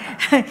 right?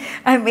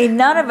 I mean,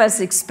 none of us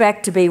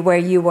expect to be where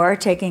you were,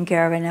 taking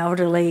care of an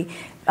elderly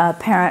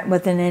parent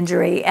with an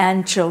injury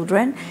and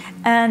children.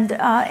 And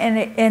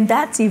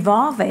that's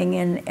evolving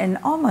in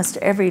almost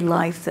every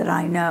life that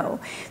I know.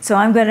 So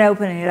I'm going to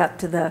open it up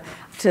to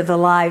the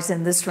lives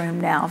in this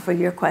room now for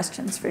your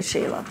questions for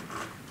Sheila.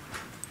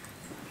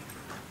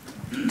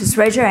 Just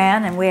raise your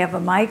hand, and we have a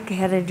mic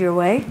headed your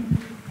way.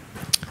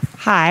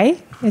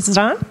 Hi, is it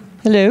on?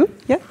 Hello?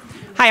 Yeah.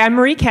 Hi, I'm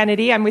Marie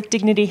Kennedy. I'm with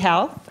Dignity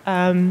Health.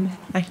 I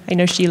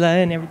know Sheila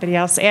and everybody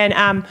else.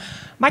 And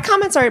my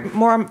comments are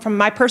more from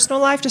my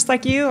personal life, just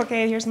like you.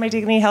 Okay, here's my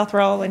Dignity Health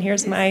role, and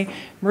here's my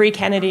Marie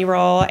Kennedy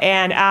role.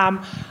 And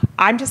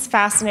I'm just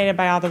fascinated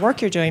by all the work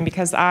you're doing,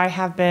 because I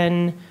have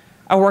been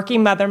a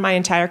working mother my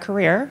entire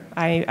career.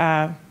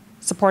 I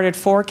supported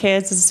 4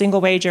 kids as a single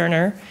wage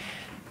earner.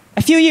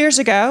 A few years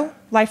ago,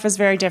 life was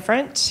very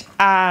different,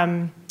 but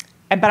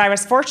I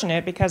was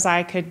fortunate because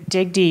I could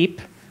dig deep.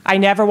 I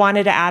never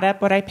wanted to add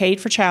up what I paid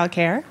for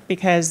childcare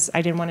because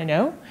I didn't want to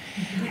know.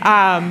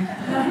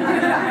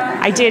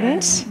 I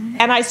didn't,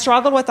 and I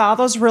struggled with all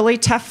those really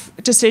tough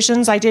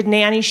decisions. I did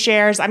nanny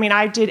shares. I mean,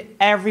 I did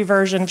every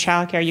version of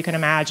childcare you can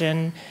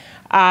imagine,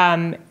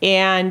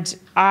 and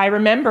I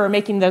remember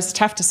making those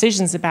tough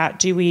decisions about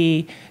do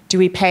we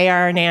pay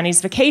our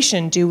nanny's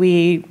vacation? Do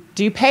we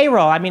do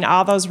payroll? I mean,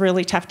 all those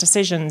really tough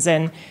decisions,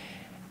 and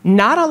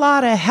not a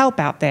lot of help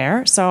out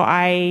there. So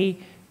I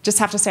just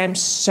have to say I'm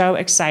so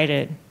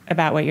excited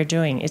about what you're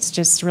doing. It's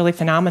just really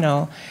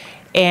phenomenal.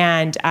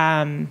 And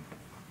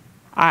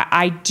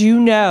I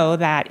do know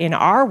that in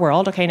our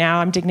world, okay, now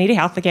I'm Dignity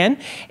Health again,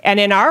 and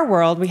in our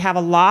world we have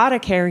a lot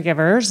of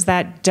caregivers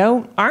that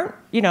aren't,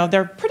 you know,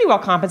 they're pretty well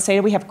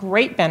compensated. We have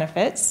great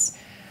benefits,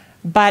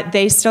 but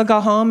they still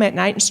go home at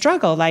night and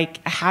struggle. Like,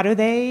 how do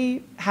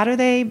they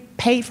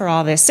pay for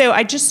all this? So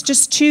I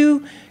just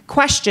 2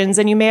 questions,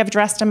 and you may have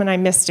addressed them and I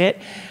missed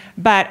it,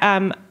 but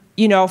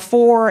you know,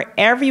 for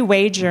every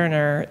wage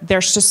earner,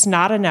 there's just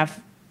not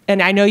enough.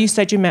 And I know you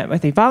said you met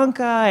with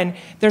Ivanka, and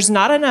there's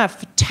not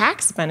enough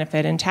tax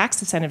benefit and tax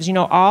incentives. You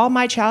know, all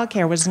my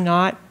childcare was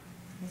not.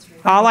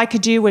 All I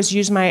could do was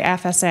use my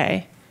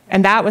FSA.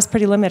 And that was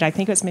pretty limited. I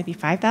think it was maybe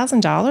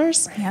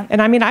 $5,000. Yep.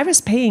 And I mean, I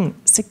was paying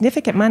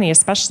significant money,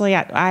 especially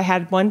I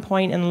had one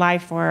point in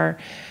life where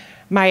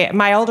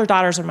my older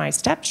daughters are my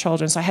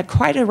stepchildren, so I had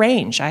quite a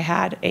range. I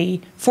had a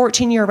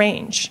 14-year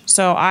range.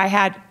 So I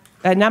had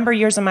a number of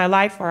years in my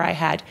life where I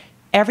had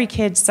every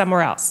kid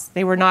somewhere else.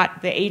 They were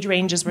not the age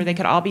ranges where they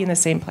could all be in the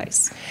same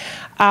place.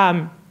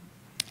 And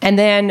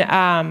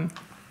the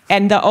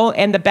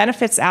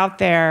benefits out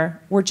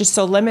there were just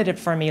so limited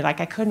for me. Like,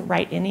 I couldn't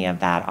write any of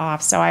that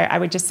off. So I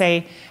would just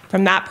say,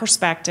 from that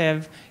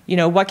perspective, you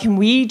know, what can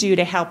we do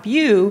to help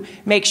you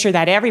make sure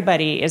that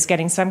everybody is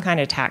getting some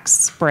kind of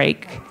tax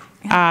break?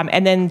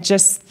 And then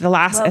just the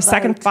last, a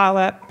second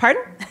follow-up.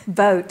 Pardon?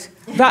 Vote.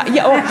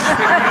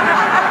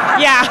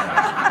 Yeah.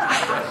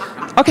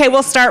 Okay,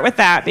 we'll start with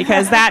that,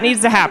 because that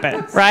needs to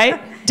happen, right?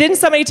 Didn't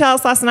somebody tell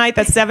us last night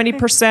that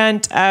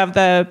 70% of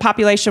the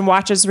population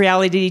watches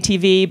reality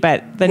TV,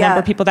 but the number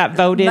of people that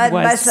voted was...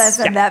 Much less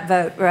than that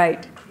vote,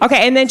 right.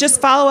 Okay, and then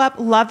just follow up.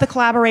 Love the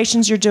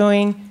collaborations you're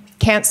doing.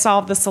 Can't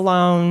solve this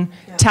alone.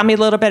 Yeah. Tell me a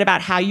little bit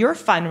about how you're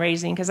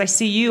fundraising, because I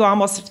see you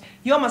almost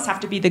have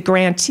to be the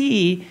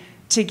grantee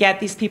to get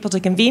these people to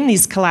convene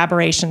these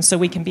collaborations so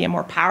we can be a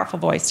more powerful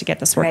voice to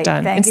get this work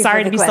done. Thank and you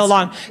sorry for to be question. so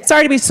long.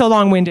 Sorry to be so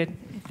long-winded.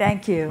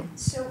 Thank you.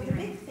 So the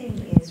big thing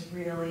is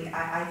really,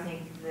 I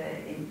think that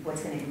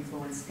what's going to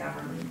influence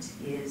government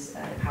is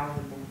a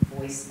powerful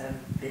voice of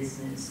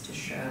business to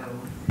show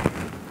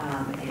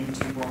and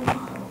to role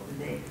model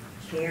that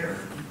care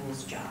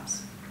equals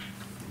jobs.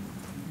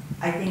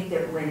 I think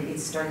that when it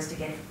starts to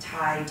get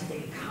tied to the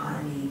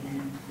economy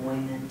and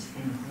employment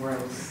and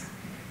growth,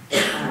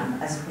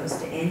 as opposed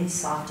to any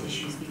soft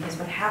issues, because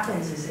what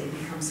happens is it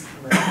becomes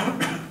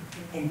political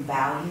and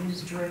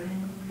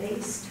values-driven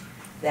based,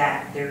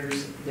 that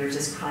there's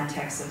this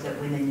context of that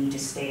women need to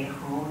stay at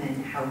home,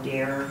 and how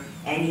dare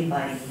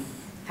anybody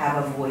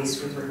have a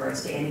voice with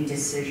regards to any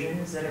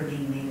decisions that are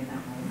being made in the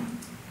home.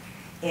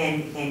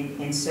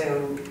 And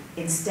so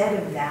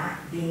instead of that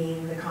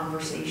being the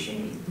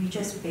conversation, we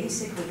just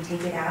basically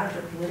take it out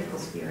of the political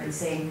sphere and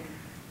say,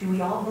 do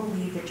we all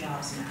believe that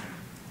jobs matter?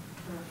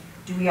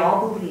 Do we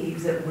all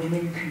believe that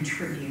women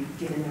contribute,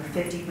 given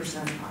they're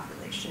 50% of the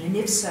population? And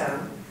if so,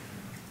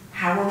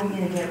 how are we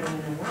going to get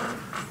women to work?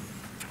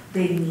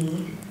 They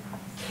need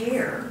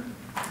care,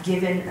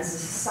 given as a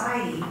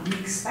society, we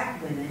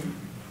expect women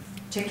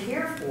to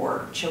care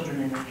for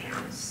children and their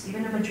parents.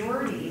 Even a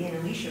majority, and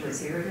Alicia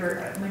was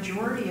here, a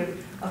majority of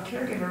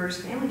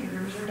caregivers, family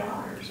caregivers, are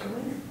daughters or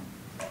women.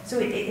 So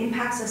it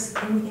impacts us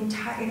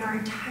in our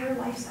entire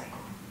life cycle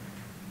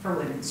for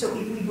women. So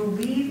if we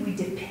believe we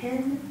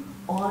depend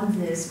on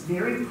this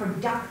very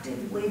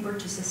productive labor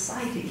to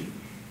society,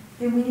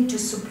 then we need to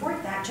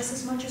support that just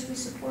as much as we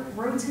support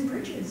roads and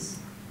bridges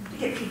to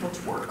get people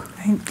to work.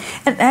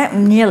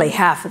 And nearly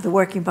half of the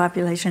working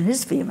population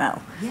is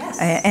female. Yes.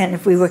 And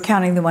if we were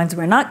counting the ones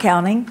we're not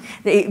counting,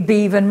 it'd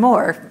be even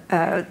more.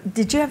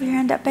 Did you have your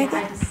hand up, Peggy?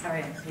 Yeah,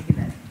 sorry, I'm taking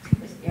that.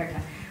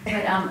 Erica.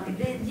 But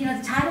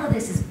the title of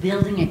this is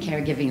Building a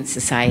Caregiving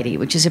Society,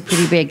 which is a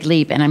pretty big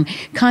leap. And I'm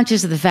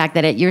conscious of the fact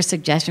that at your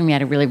suggestion, we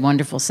had a really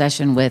wonderful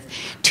session with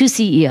two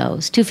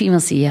CEOs, two female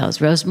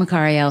CEOs, Rose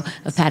Macario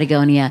of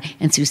Patagonia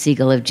and Sue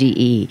Siegel of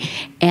GE,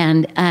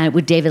 and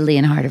with David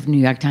Leonhardt of New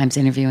York Times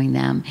interviewing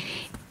them.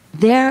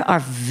 There are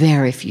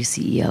very few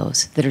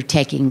CEOs that are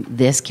taking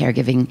this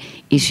caregiving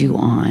issue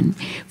on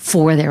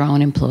for their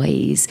own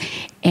employees.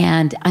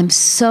 And I'm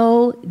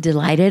so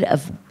delighted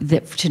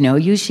to know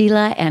you,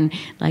 Sheila, and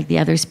like the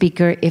other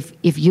speaker, if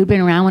you'd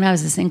been around when I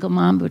was a single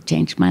mom, it would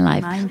change my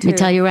life. Mine Let me too.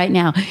 tell you right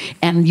now.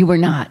 And you were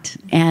not.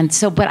 And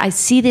so, but I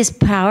see this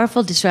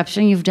powerful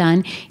disruption you've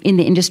done in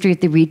the industry at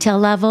the retail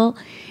level.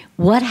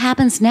 What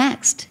happens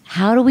next?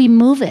 How do we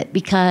move it?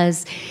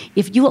 Because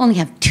if you only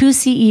have two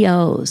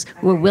CEOs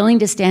who are willing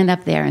to stand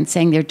up there and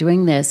saying they're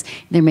doing this,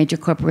 they're major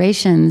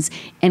corporations,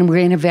 and we're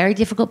in a very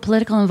difficult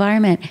political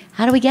environment,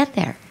 how do we get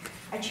there?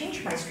 I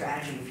changed my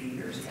strategy a few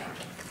years ago.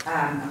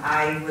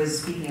 I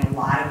was speaking at a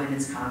lot of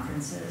women's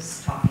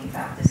conferences talking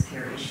about this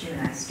care issue,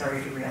 and I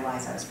started to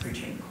realize I was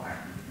preaching to the choir.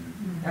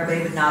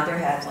 Everybody would nod their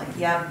heads like,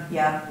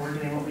 yep, we're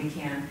doing what we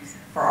can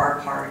for our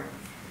part.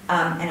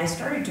 And I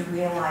started to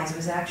realize it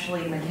was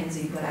actually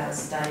McKinsey put out a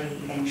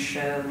study and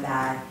showed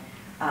that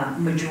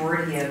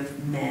majority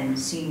of men,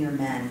 senior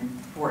men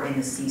who are in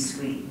the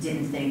C-suite,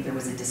 didn't think there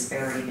was a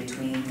disparity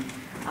between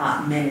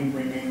men and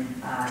women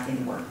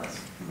in the workplace.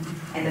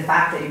 And the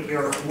fact that if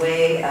you're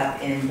way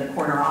up in the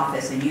corner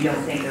office and you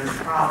don't think there's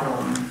a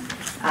problem,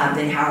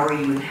 then how are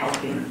you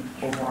helping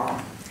overall?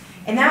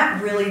 And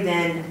that really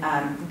then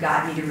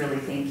got me to really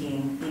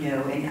thinking,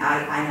 and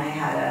I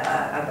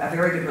had a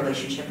very good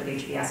relationship with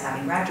HBS,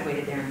 having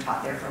graduated there and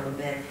taught there for a little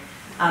bit.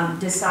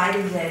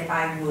 Decided that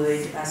I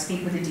would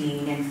speak with the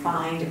dean and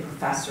find a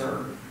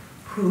professor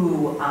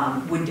who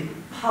would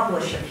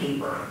publish a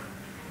paper.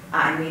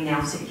 And we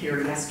now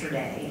secured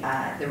yesterday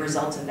the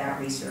results of that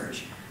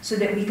research so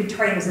that we could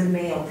train as a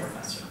male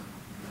professor,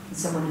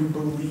 someone who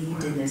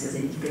believed in this as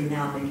an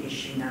economic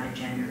issue, not a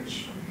gender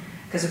issue.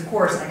 Because of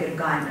course I could have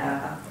gotten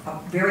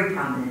a very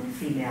prominent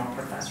female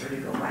professor to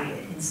go write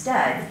it.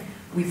 Instead,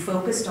 we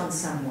focused on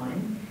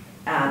someone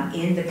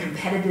in the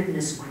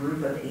competitiveness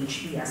group of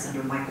HBS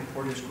under Michael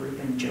Porter's group,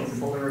 and Joe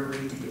Fuller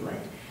agreed to do it,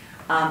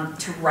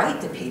 to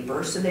write the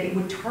paper so that it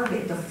would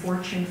target the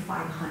Fortune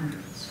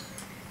 500s.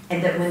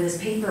 And that when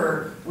this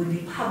paper would be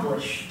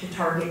published, to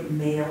target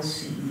male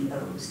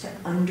CEOs, to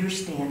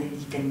understand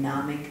the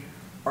economic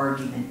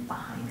argument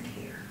behind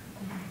care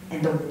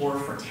and the war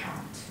for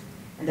talent.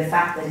 And the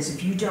fact that is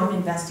if you don't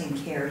invest in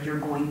care,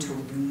 you're going to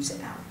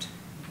lose out.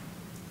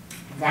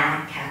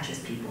 That catches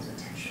people's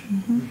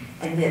attention.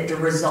 And the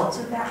results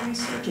of that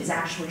research is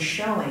actually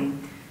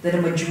showing that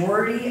a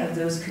majority of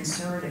those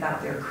concerned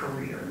about their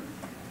career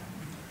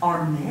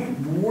are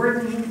men, more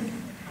than women.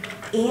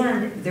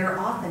 And they're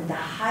often the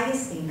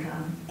highest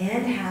income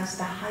and has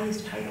the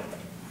highest title.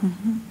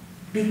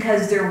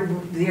 Because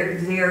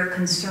they're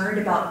concerned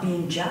about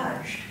being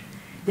judged.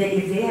 That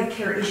if they have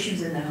care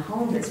issues in the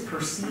home that's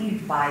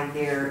perceived by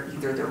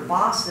either their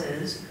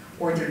bosses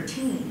or their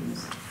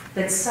teams,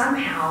 that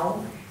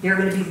somehow they're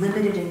going to be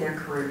limited in their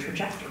career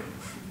trajectory.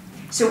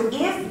 So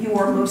if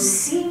your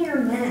most senior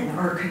men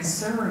are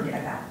concerned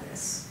about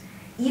this,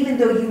 even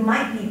though you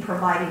might be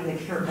providing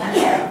the care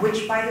benefit,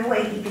 which by the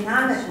way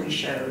economically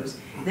shows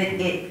that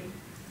it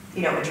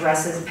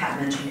addresses,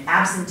 Pat mentioned,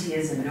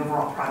 absenteeism and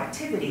overall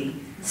productivity,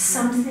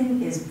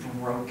 something is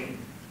broken.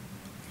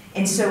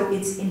 And so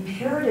it's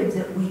imperative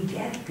that we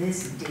get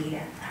this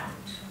data out.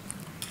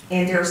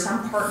 And there are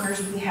some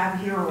partners we have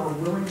here who are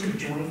willing to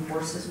join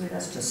forces with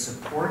us to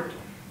support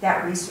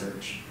that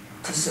research,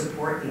 to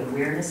support the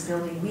awareness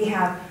building. We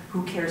have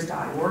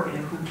whocares.org and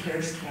a Who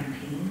Cares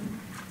campaign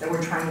that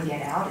we're trying to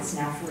get out. It's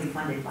now fully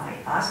funded by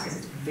us because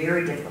it's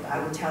very difficult. I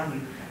will tell you,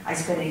 I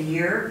spent a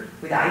year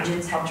with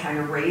iGen's help trying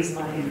to raise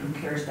money in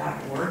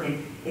whocares.org,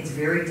 and it's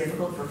very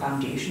difficult for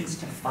foundations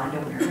to fund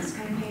awareness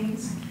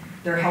campaigns.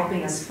 They're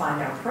helping us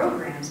fund our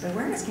programs, but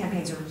awareness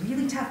campaigns are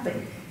really tough. But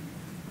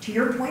to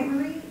your point,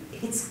 Marie,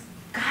 it's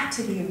got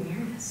to be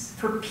awareness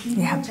for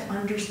people to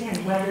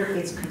understand, whether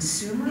it's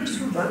consumers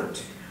who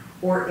vote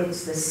or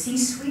it's the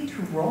C-suite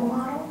who role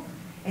model,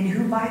 and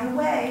who, by the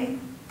way,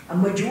 a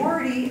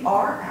majority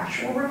are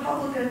actual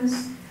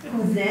Republicans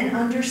who then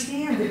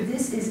understand that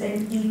this is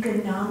an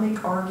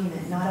economic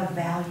argument, not a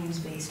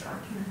values-based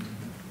argument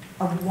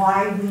of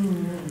why we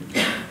need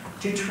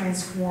to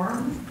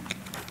transform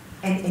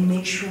and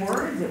make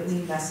sure that we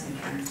invest in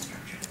care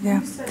infrastructure.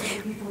 You said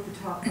the people at the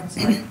top, I'm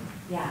sorry,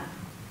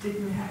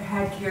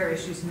 had care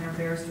issues and they're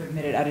embarrassed to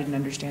admit it. I didn't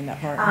understand that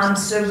part.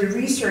 So the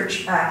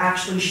research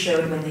actually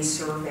showed, when they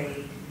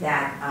surveyed,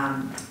 that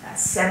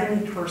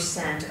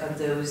 70% of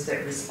those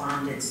that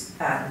responded,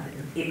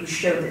 it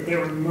showed that they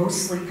were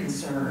mostly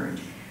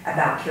concerned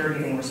about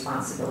caregiving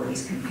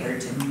responsibilities compared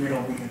to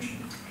middle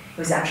management. It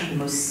was actually the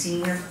most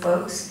senior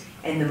folks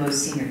and the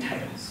most senior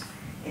titles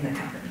in the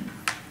company.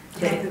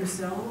 About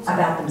themselves?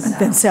 About themselves.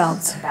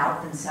 Themselves.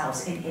 About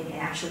themselves. And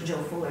actually, Joe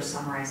Fuller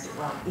summarized it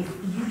well. If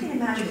you can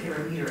imagine, if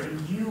you're a leader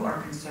and you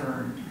are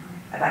concerned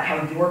about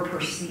how you're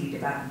perceived,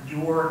 about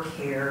your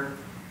care,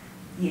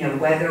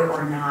 whether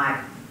or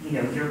not,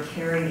 you're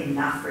caring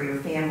enough for your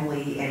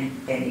family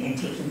and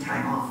taking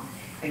time off,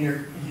 and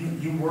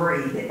you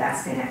worry that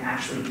that's going to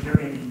actually, you're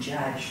going to be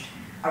judged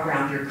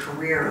around your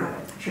career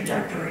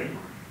trajectory.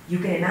 You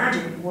can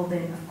imagine, well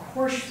then, of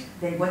course,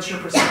 then what's your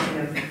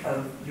perception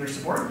of your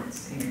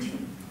subordinates in your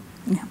team?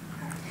 Yeah.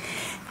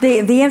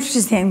 The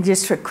interesting thing,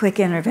 just for quick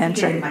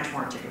intervention. You did much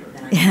more articulate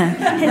than I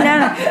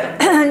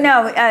did.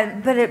 No,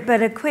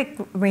 but a quick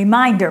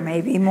reminder,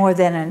 maybe more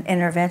than an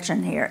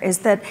intervention here, is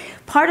that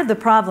part of the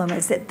problem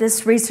is that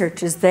this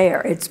research is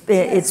there. It's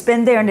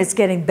been there and it's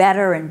getting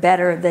better and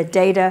better. The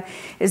data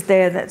is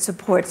there that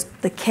supports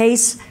the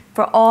case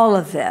for all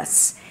of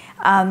this.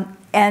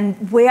 And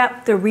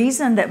the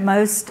reason that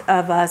most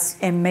of us,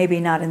 and maybe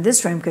not in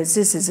this room because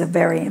this is a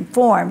very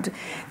informed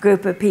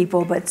group of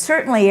people, but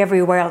certainly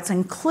everywhere else,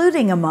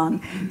 including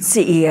among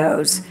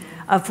CEOs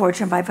of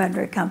Fortune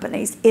 500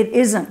 companies, it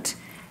isn't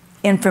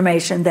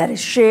information that is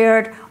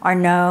shared or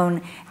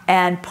known,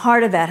 and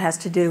part of that has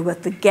to do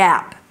with the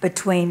gap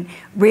between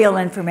real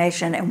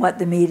information and what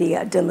the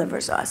media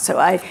delivers us. So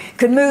I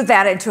could move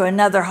that into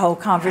another whole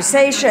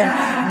conversation,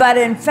 but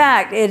in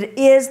fact, it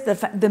is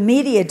the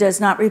media does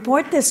not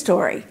report this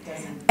story.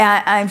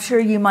 I'm sure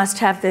you must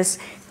have this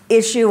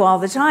issue all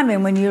the time,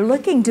 and when you're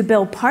looking to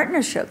build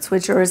partnerships,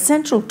 which are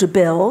essential to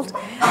build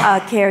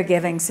a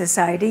caregiving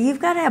society, you've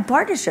got to have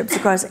partnerships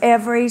across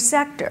every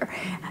sector.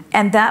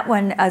 And that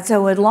one,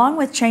 so along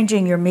with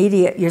changing your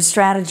media, your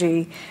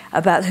strategy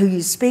about who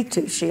you speak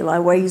to,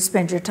 Sheila, where you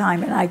spend your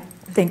time, and I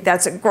think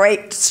that's a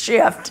great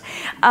shift,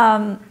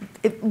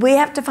 we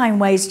have to find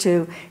ways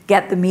to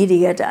get the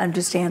media to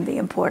understand the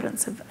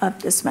importance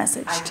of this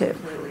message too. I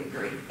completely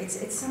agree.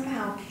 It's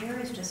somehow, care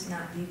is just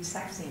not viewed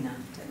sexy enough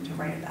to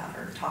write about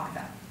or talk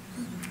about.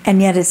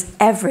 And yet it's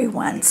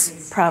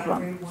everyone's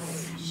problem.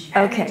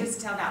 I Okay. can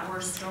just tell that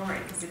worst story,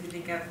 because if you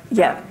think of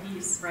Yeah. the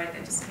piece, right,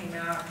 that just came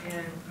out in,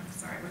 I'm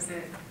sorry, was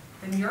it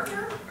the New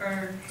Yorker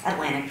or?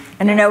 Atlantic.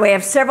 And I know we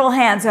have several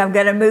hands, so I'm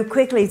going to move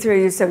quickly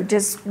through you, so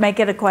just make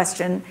it a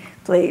question,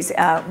 please.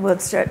 We'll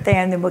start there,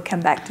 and then we'll come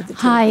back to the two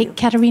Hi, of you.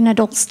 Katarina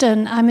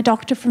Dolston. I'm a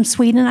doctor from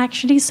Sweden,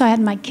 actually, so I had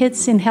my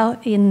kids in care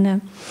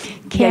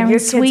Yeah, in your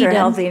Sweden. kids are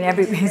healthy and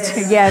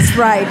everybody's, yes,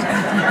 right.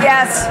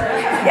 Yes,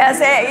 yes,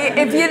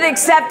 if you'd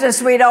accept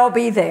us, we'd all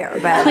be there.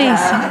 But, Please.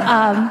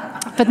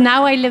 But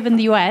now I live in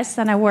the US,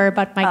 and I worry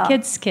about my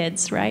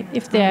kids, right,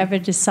 if they ever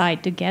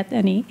decide to get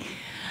any.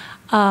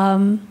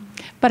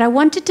 But I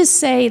wanted to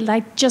say,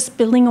 like, just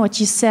building on what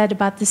you said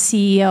about the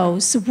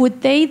CEOs,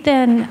 would they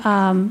then,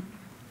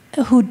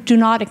 who do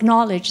not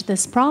acknowledge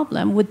this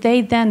problem, would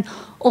they then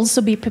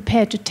also be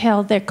prepared to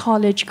tell their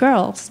college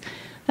girls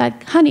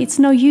that, honey, it's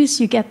no use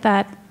you get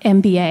that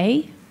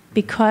MBA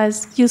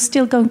because you're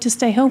still going to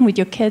stay home with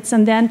your kids,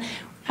 and then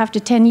after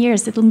 10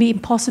 years, it'll be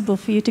impossible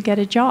for you to get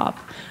a job.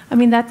 I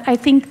mean, I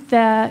think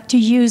to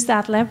use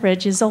that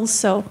leverage is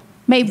also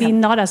maybe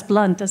not as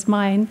blunt as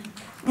mine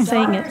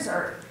saying it. Daughters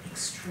are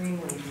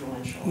extremely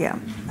influential. Yeah.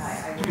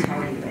 I will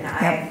tell you, and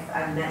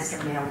I've met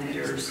some male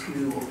leaders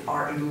who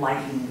are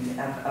enlightened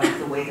of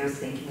the way they're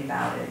thinking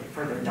about it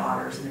for their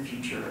daughters in the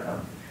future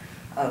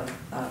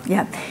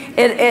Yeah,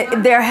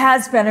 there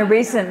has been a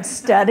recent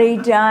study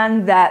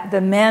done that the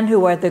men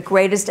who are the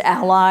greatest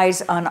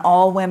allies on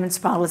all women's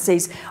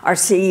policies are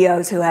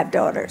CEOs who have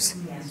daughters.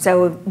 Yes.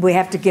 So we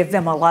have to give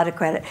them a lot of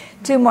credit.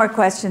 Two more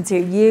questions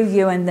here.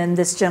 You, and then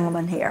this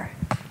gentleman here.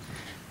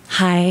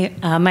 Hi,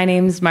 my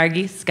name's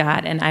Margie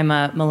Scott, and I'm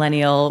a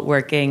millennial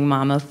working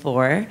mom of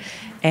 4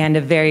 and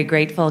a very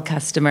grateful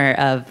customer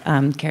of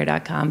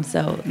Care.com.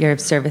 So your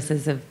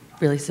services have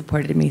really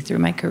supported me through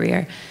my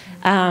career.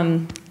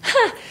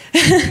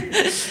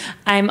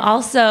 I'm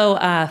also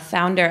a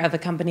founder of a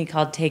company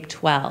called Take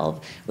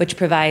 12, which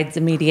provides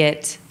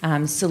immediate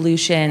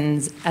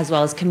solutions as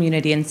well as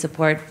community and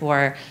support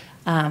for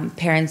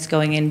parents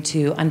going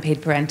into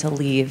unpaid parental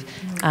leave,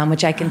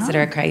 which I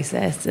consider a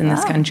crisis in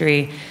this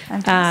country.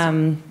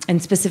 And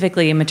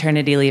specifically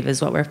maternity leave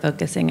is what we're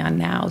focusing on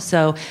now.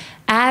 So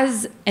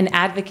as an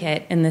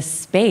advocate in this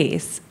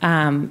space,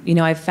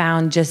 I've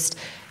found just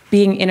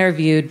being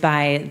interviewed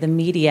by the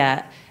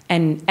media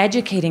and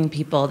educating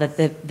people that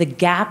the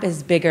gap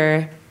is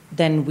bigger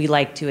than we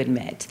like to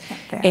admit.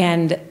 Okay.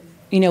 And,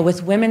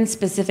 with women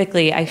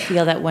specifically, I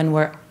feel that when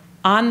we're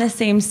on the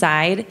same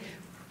side,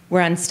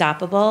 we're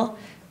unstoppable.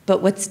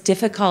 But what's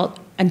difficult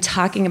in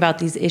talking about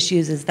these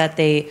issues is that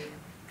the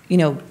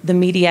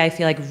media, I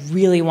feel like,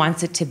 really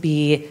wants it to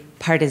be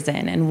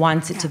partisan and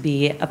wants it to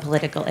be a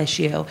political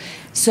issue.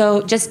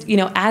 So just,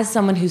 as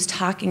someone who's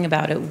talking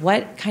about it,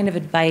 what kind of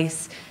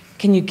advice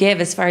can you give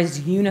as far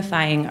as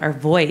unifying our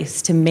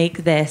voice to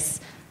make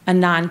this a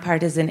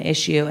nonpartisan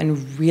issue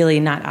and really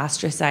not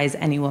ostracize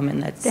any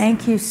woman that's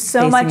Thank you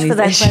so much for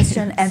that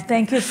question, and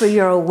thank you for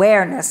your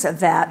awareness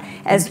of that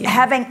as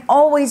having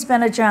always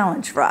been a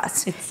challenge for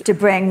us to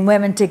bring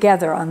women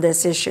together on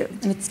this issue.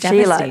 And it's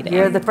Sheila, devastating.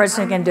 you're the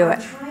person who can do it.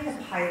 I'm trying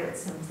to pilot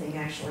something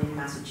actually in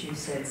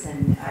Massachusetts,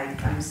 and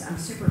I'm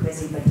super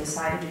busy, but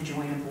decided to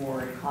join a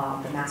board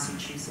called the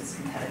Massachusetts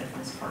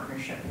Competitiveness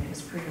Partnership, and it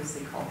was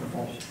previously called the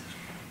Volt.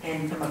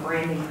 And from a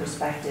branding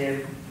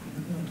perspective,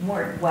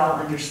 weren't well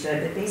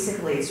understood, but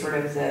basically it's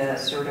I'm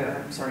sorry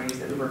to use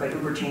the Uber, but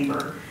Uber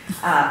chamber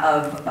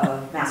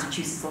of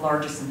Massachusetts, the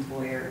largest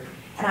employer.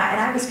 And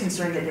I was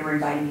concerned that they were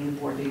inviting me to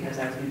the board because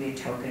I was going to be a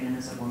token, and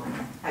as a woman,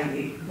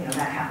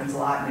 that happens a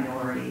lot,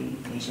 minority,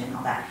 Asian,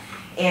 all that.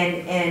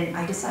 And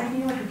I decided,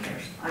 who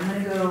cares? I'm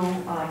going to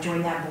go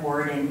join that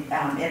board. And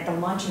at the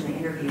lunch and the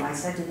interview, I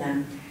said to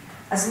them,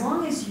 as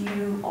long as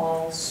you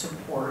all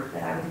support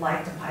that, I would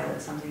like to pilot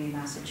something in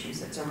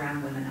Massachusetts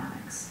around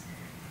womenomics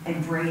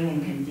and bringing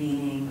and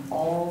convening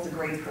all the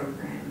great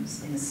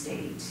programs in the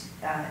state,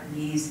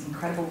 these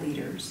incredible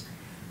leaders,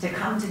 to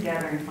come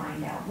together and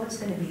find out what's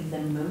going to be the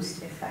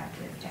most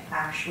effective to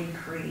actually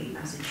create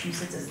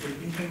Massachusetts as the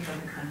beacon for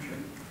the country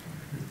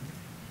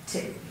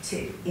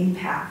to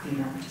impact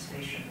female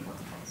participation in the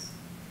workplace.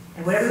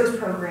 And whatever those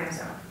programs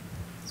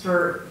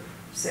are.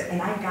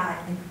 And I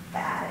got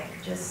emphatic,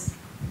 just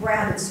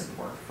rabid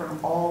support from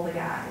all the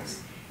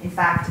guys. In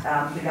fact,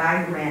 the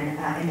guy who ran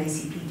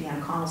MACP,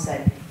 Dan O'Connell,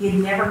 said he had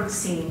never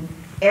seen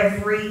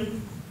every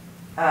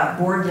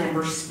board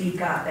member speak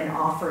up and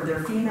offer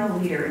their female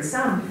leader. And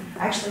some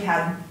actually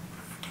had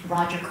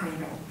Roger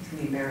Crandall. He's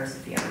going to be embarrassed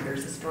if he ever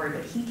hears the story,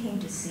 but he came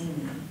to see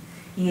me.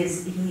 He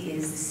is the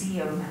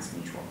CEO of Mass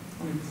Mutual,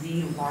 one of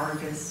the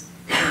largest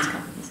insurance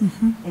companies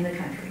in the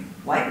country.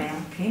 White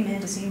male, came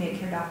in to see me at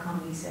care.com,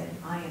 and he said,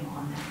 I am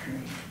on that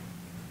committee.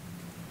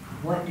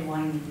 What do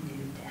I need to do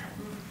to help?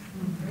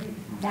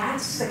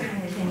 That's the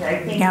kind of thing that I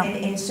think,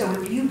 and so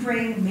if you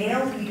bring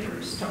male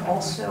leaders to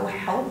also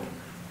help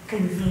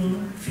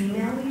convene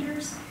female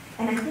leaders,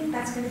 and I think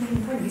that's going to be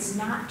important. It's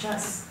not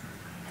just,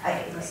 I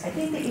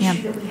think the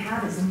issue that we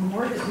have is the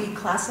more that we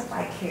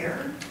classify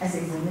care as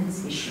a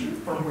women's issue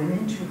for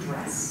women to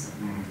address,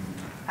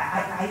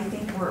 I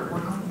think we're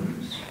going to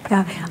lose.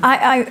 Yeah,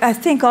 I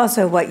think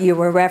also what you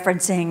were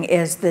referencing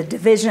is the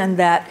division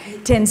that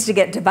tends to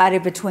get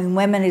divided between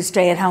women who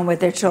stay at home with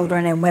their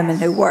children and women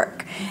who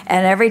work.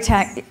 And every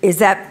time, is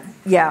that,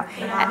 the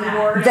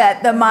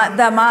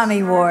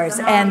mommy wars.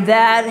 And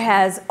that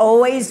has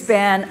always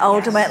been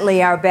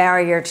ultimately our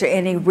barrier to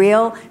any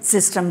real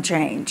system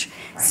change.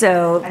 Right.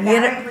 So, and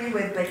that I agree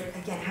with, but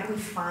again, how do we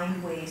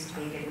find ways to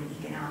make it an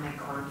economic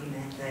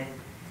argument that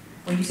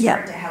when you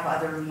start to have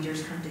other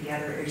leaders come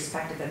together,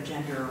 irrespective of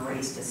gender or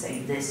race, to say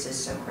this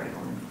is so critical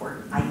and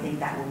important, I think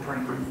that will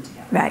bring women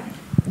together. Right.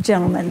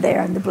 Gentleman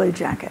there in the blue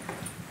jacket.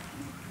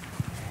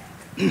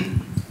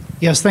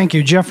 Yes, thank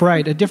you. Jeff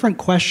Wright, a different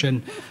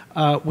question.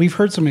 We've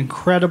heard some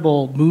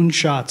incredible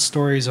moonshot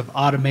stories of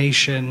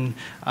automation,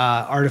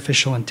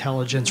 artificial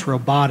intelligence,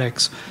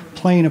 robotics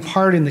playing a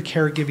part in the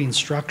caregiving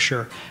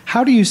structure.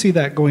 How do you see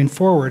that going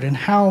forward, and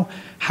how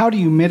do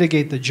you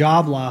mitigate the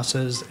job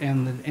losses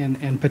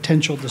and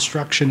potential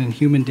destruction in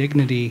human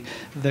dignity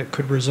that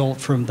could result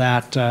from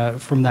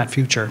that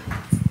future?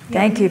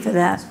 Thank you for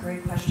that. That's a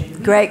great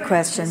question. Great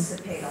question. We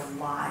participate a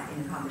lot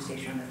in the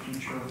conversation on the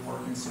future of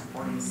work and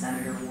supporting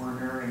Senator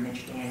Warner and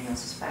Mitch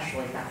Daniels,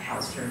 especially about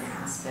Houster and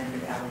Aspen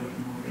with Elliott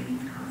and Maureen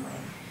Conway.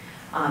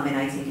 And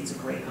I think it's a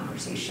great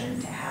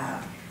conversation to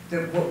have,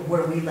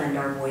 where we lend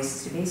our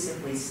voice to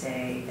basically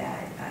say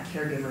that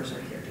caregivers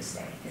are here to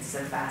stay. It's the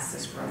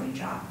fastest growing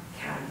job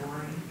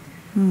category,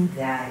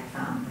 that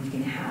we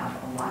can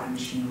have a lot of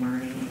machine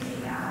learning and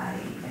AI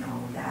and all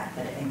of that,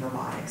 and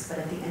robotics, but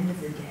at the end of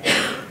the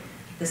day,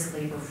 this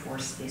labor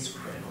force is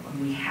critical, and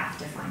we have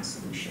to find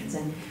solutions.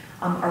 And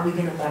are we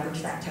going to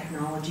leverage that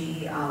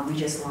technology? We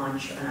just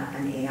launched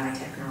an AI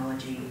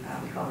technology.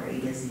 We call her A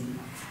to Z,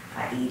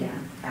 Ada,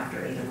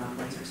 after Ada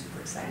Lovelace. We're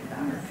super excited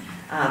about her.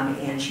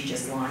 And she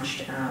just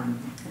launched, and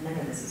none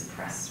of this is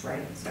press,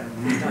 right? So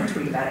please don't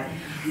tweet about it.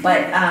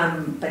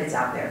 But it's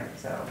out there,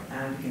 so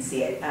you can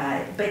see it.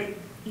 But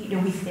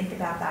we think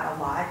about that a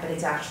lot, but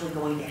it's actually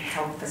going to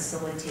help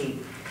facilitate,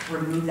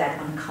 remove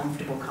that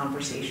uncomfortable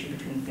conversation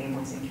between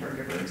families and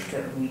caregivers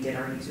that when we did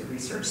our user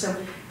research. So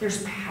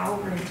there's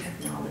power in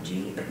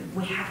technology, but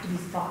we have to be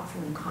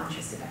thoughtful and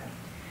conscious about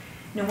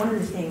it. One of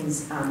the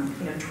things,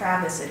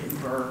 Travis at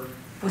Uber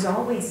was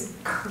always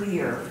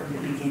clear from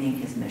the beginning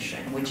his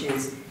mission, which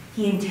is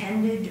he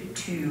intended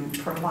to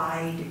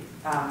provide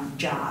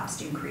jobs,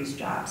 to increase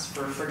jobs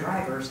for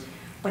drivers,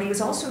 but he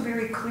was also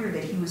very clear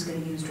that he was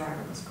going to use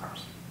driverless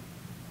cars.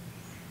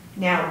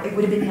 Now, it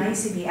would have been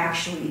nice if he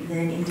actually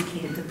then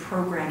indicated the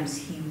programs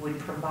he would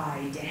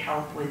provide to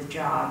help with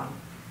job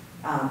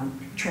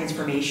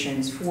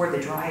transformations for the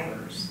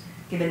drivers,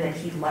 given that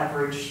he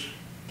leveraged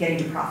getting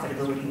to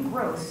profitability and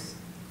growth,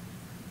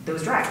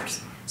 those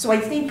drivers. So I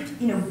think,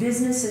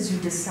 businesses who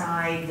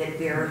decide that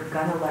they're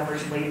gonna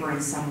leverage labor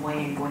in some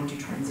way and going to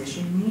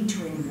transition need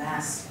to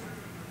invest.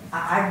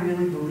 I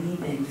really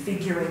believe in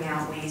figuring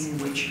out ways in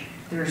which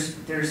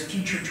there's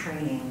future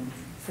training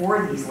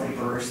for these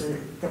laborers so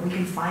that we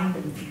can find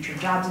them future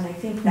jobs. And I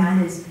think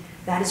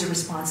that is a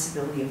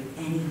responsibility of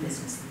any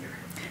business leader.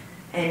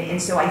 And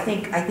so I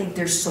think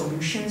there's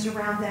solutions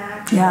around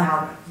that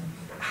without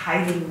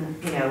hiding,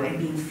 and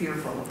being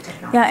fearful of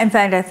technology. Yeah, in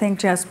fact, I think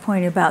Jeff's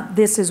point about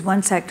this is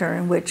one sector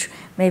in which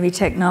maybe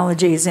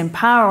technology is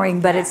empowering,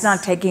 but it's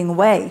not taking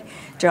away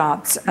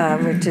jobs,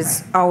 which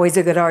is always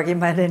a good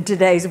argument in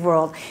today's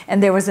world.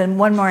 And there was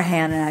one more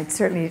hand, and I'd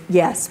certainly,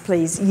 yes,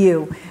 please,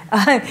 you.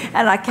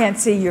 And I can't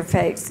see your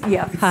face.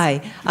 Yeah.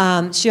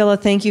 Hi. Sheila,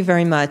 thank you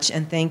very much,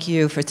 and thank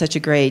you for such a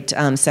great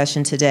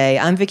session today.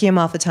 I'm Vicki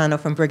Amalfitano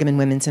from Brigham and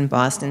Women's in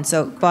Boston,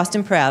 so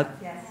Boston proud.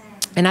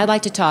 And I'd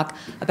like to talk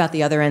about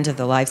the other end of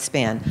the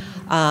lifespan.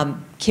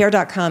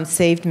 Care.com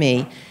saved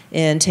me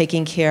in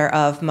taking care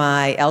of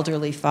my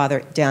elderly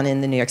father down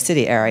in the New York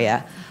City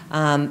area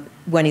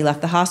when he left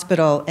the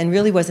hospital and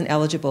really wasn't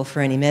eligible for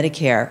any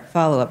Medicare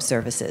follow-up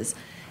services,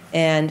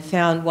 and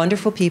found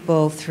wonderful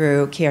people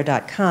through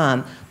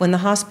Care.com when the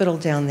hospital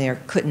down there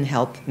couldn't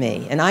help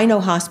me. And I know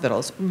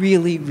hospitals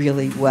really,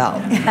 really well.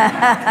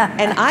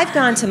 And I've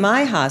gone to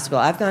my hospital,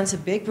 I've gone to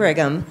Big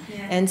Brigham,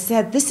 and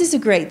said, this is a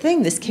great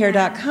thing, this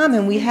Care.com,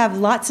 and we have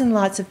lots and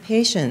lots of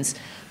patients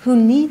who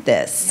need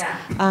this.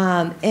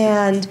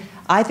 And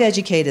I've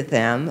educated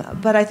them,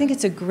 but I think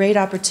it's a great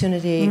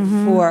opportunity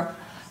for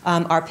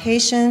our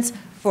patients,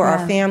 for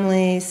our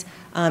families,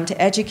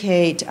 to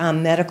educate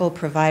medical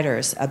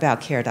providers about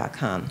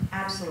Care.com.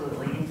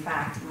 Absolutely. In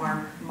fact,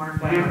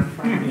 Mark Weber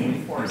from the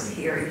Enforce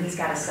here, and he's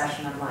got a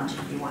session at lunch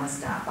if you want to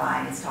stop by,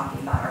 and it's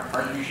talking about our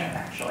partnership,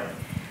 actually,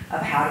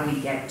 of how do we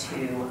get to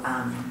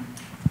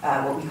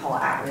what we call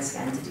at-risk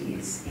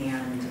entities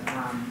and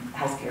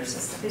healthcare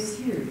systems. It's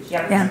huge.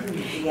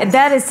 And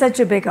that is such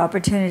a big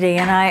opportunity,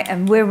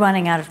 and we're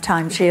running out of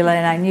time, Sheila,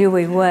 and I knew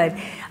we would,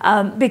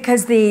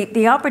 because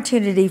the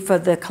opportunity for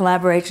the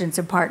collaborations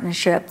and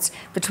partnerships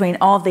between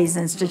all these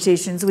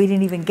institutions, we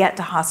didn't even get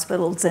to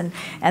hospitals and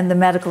the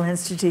medical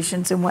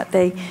institutions and what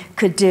they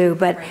could do,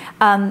 but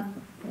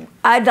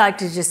I'd like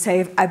to just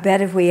say, I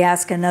bet if we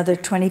ask another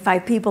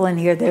 25 people in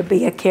here, there'd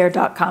be a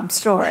Care.com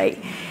story,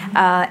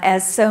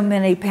 as so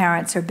many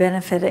parents are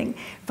benefiting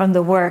from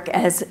the work,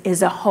 as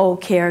is a whole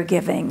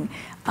caregiving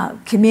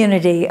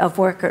community of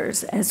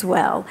workers as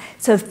well.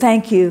 So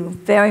thank you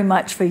very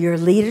much for your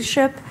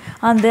leadership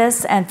on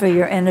this and for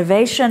your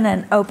innovation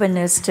and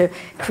openness to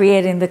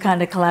creating the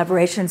kind of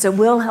collaborations that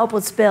will help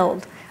us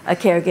build a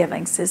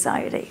caregiving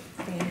society.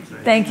 Thank you.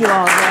 Thank you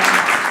all very much.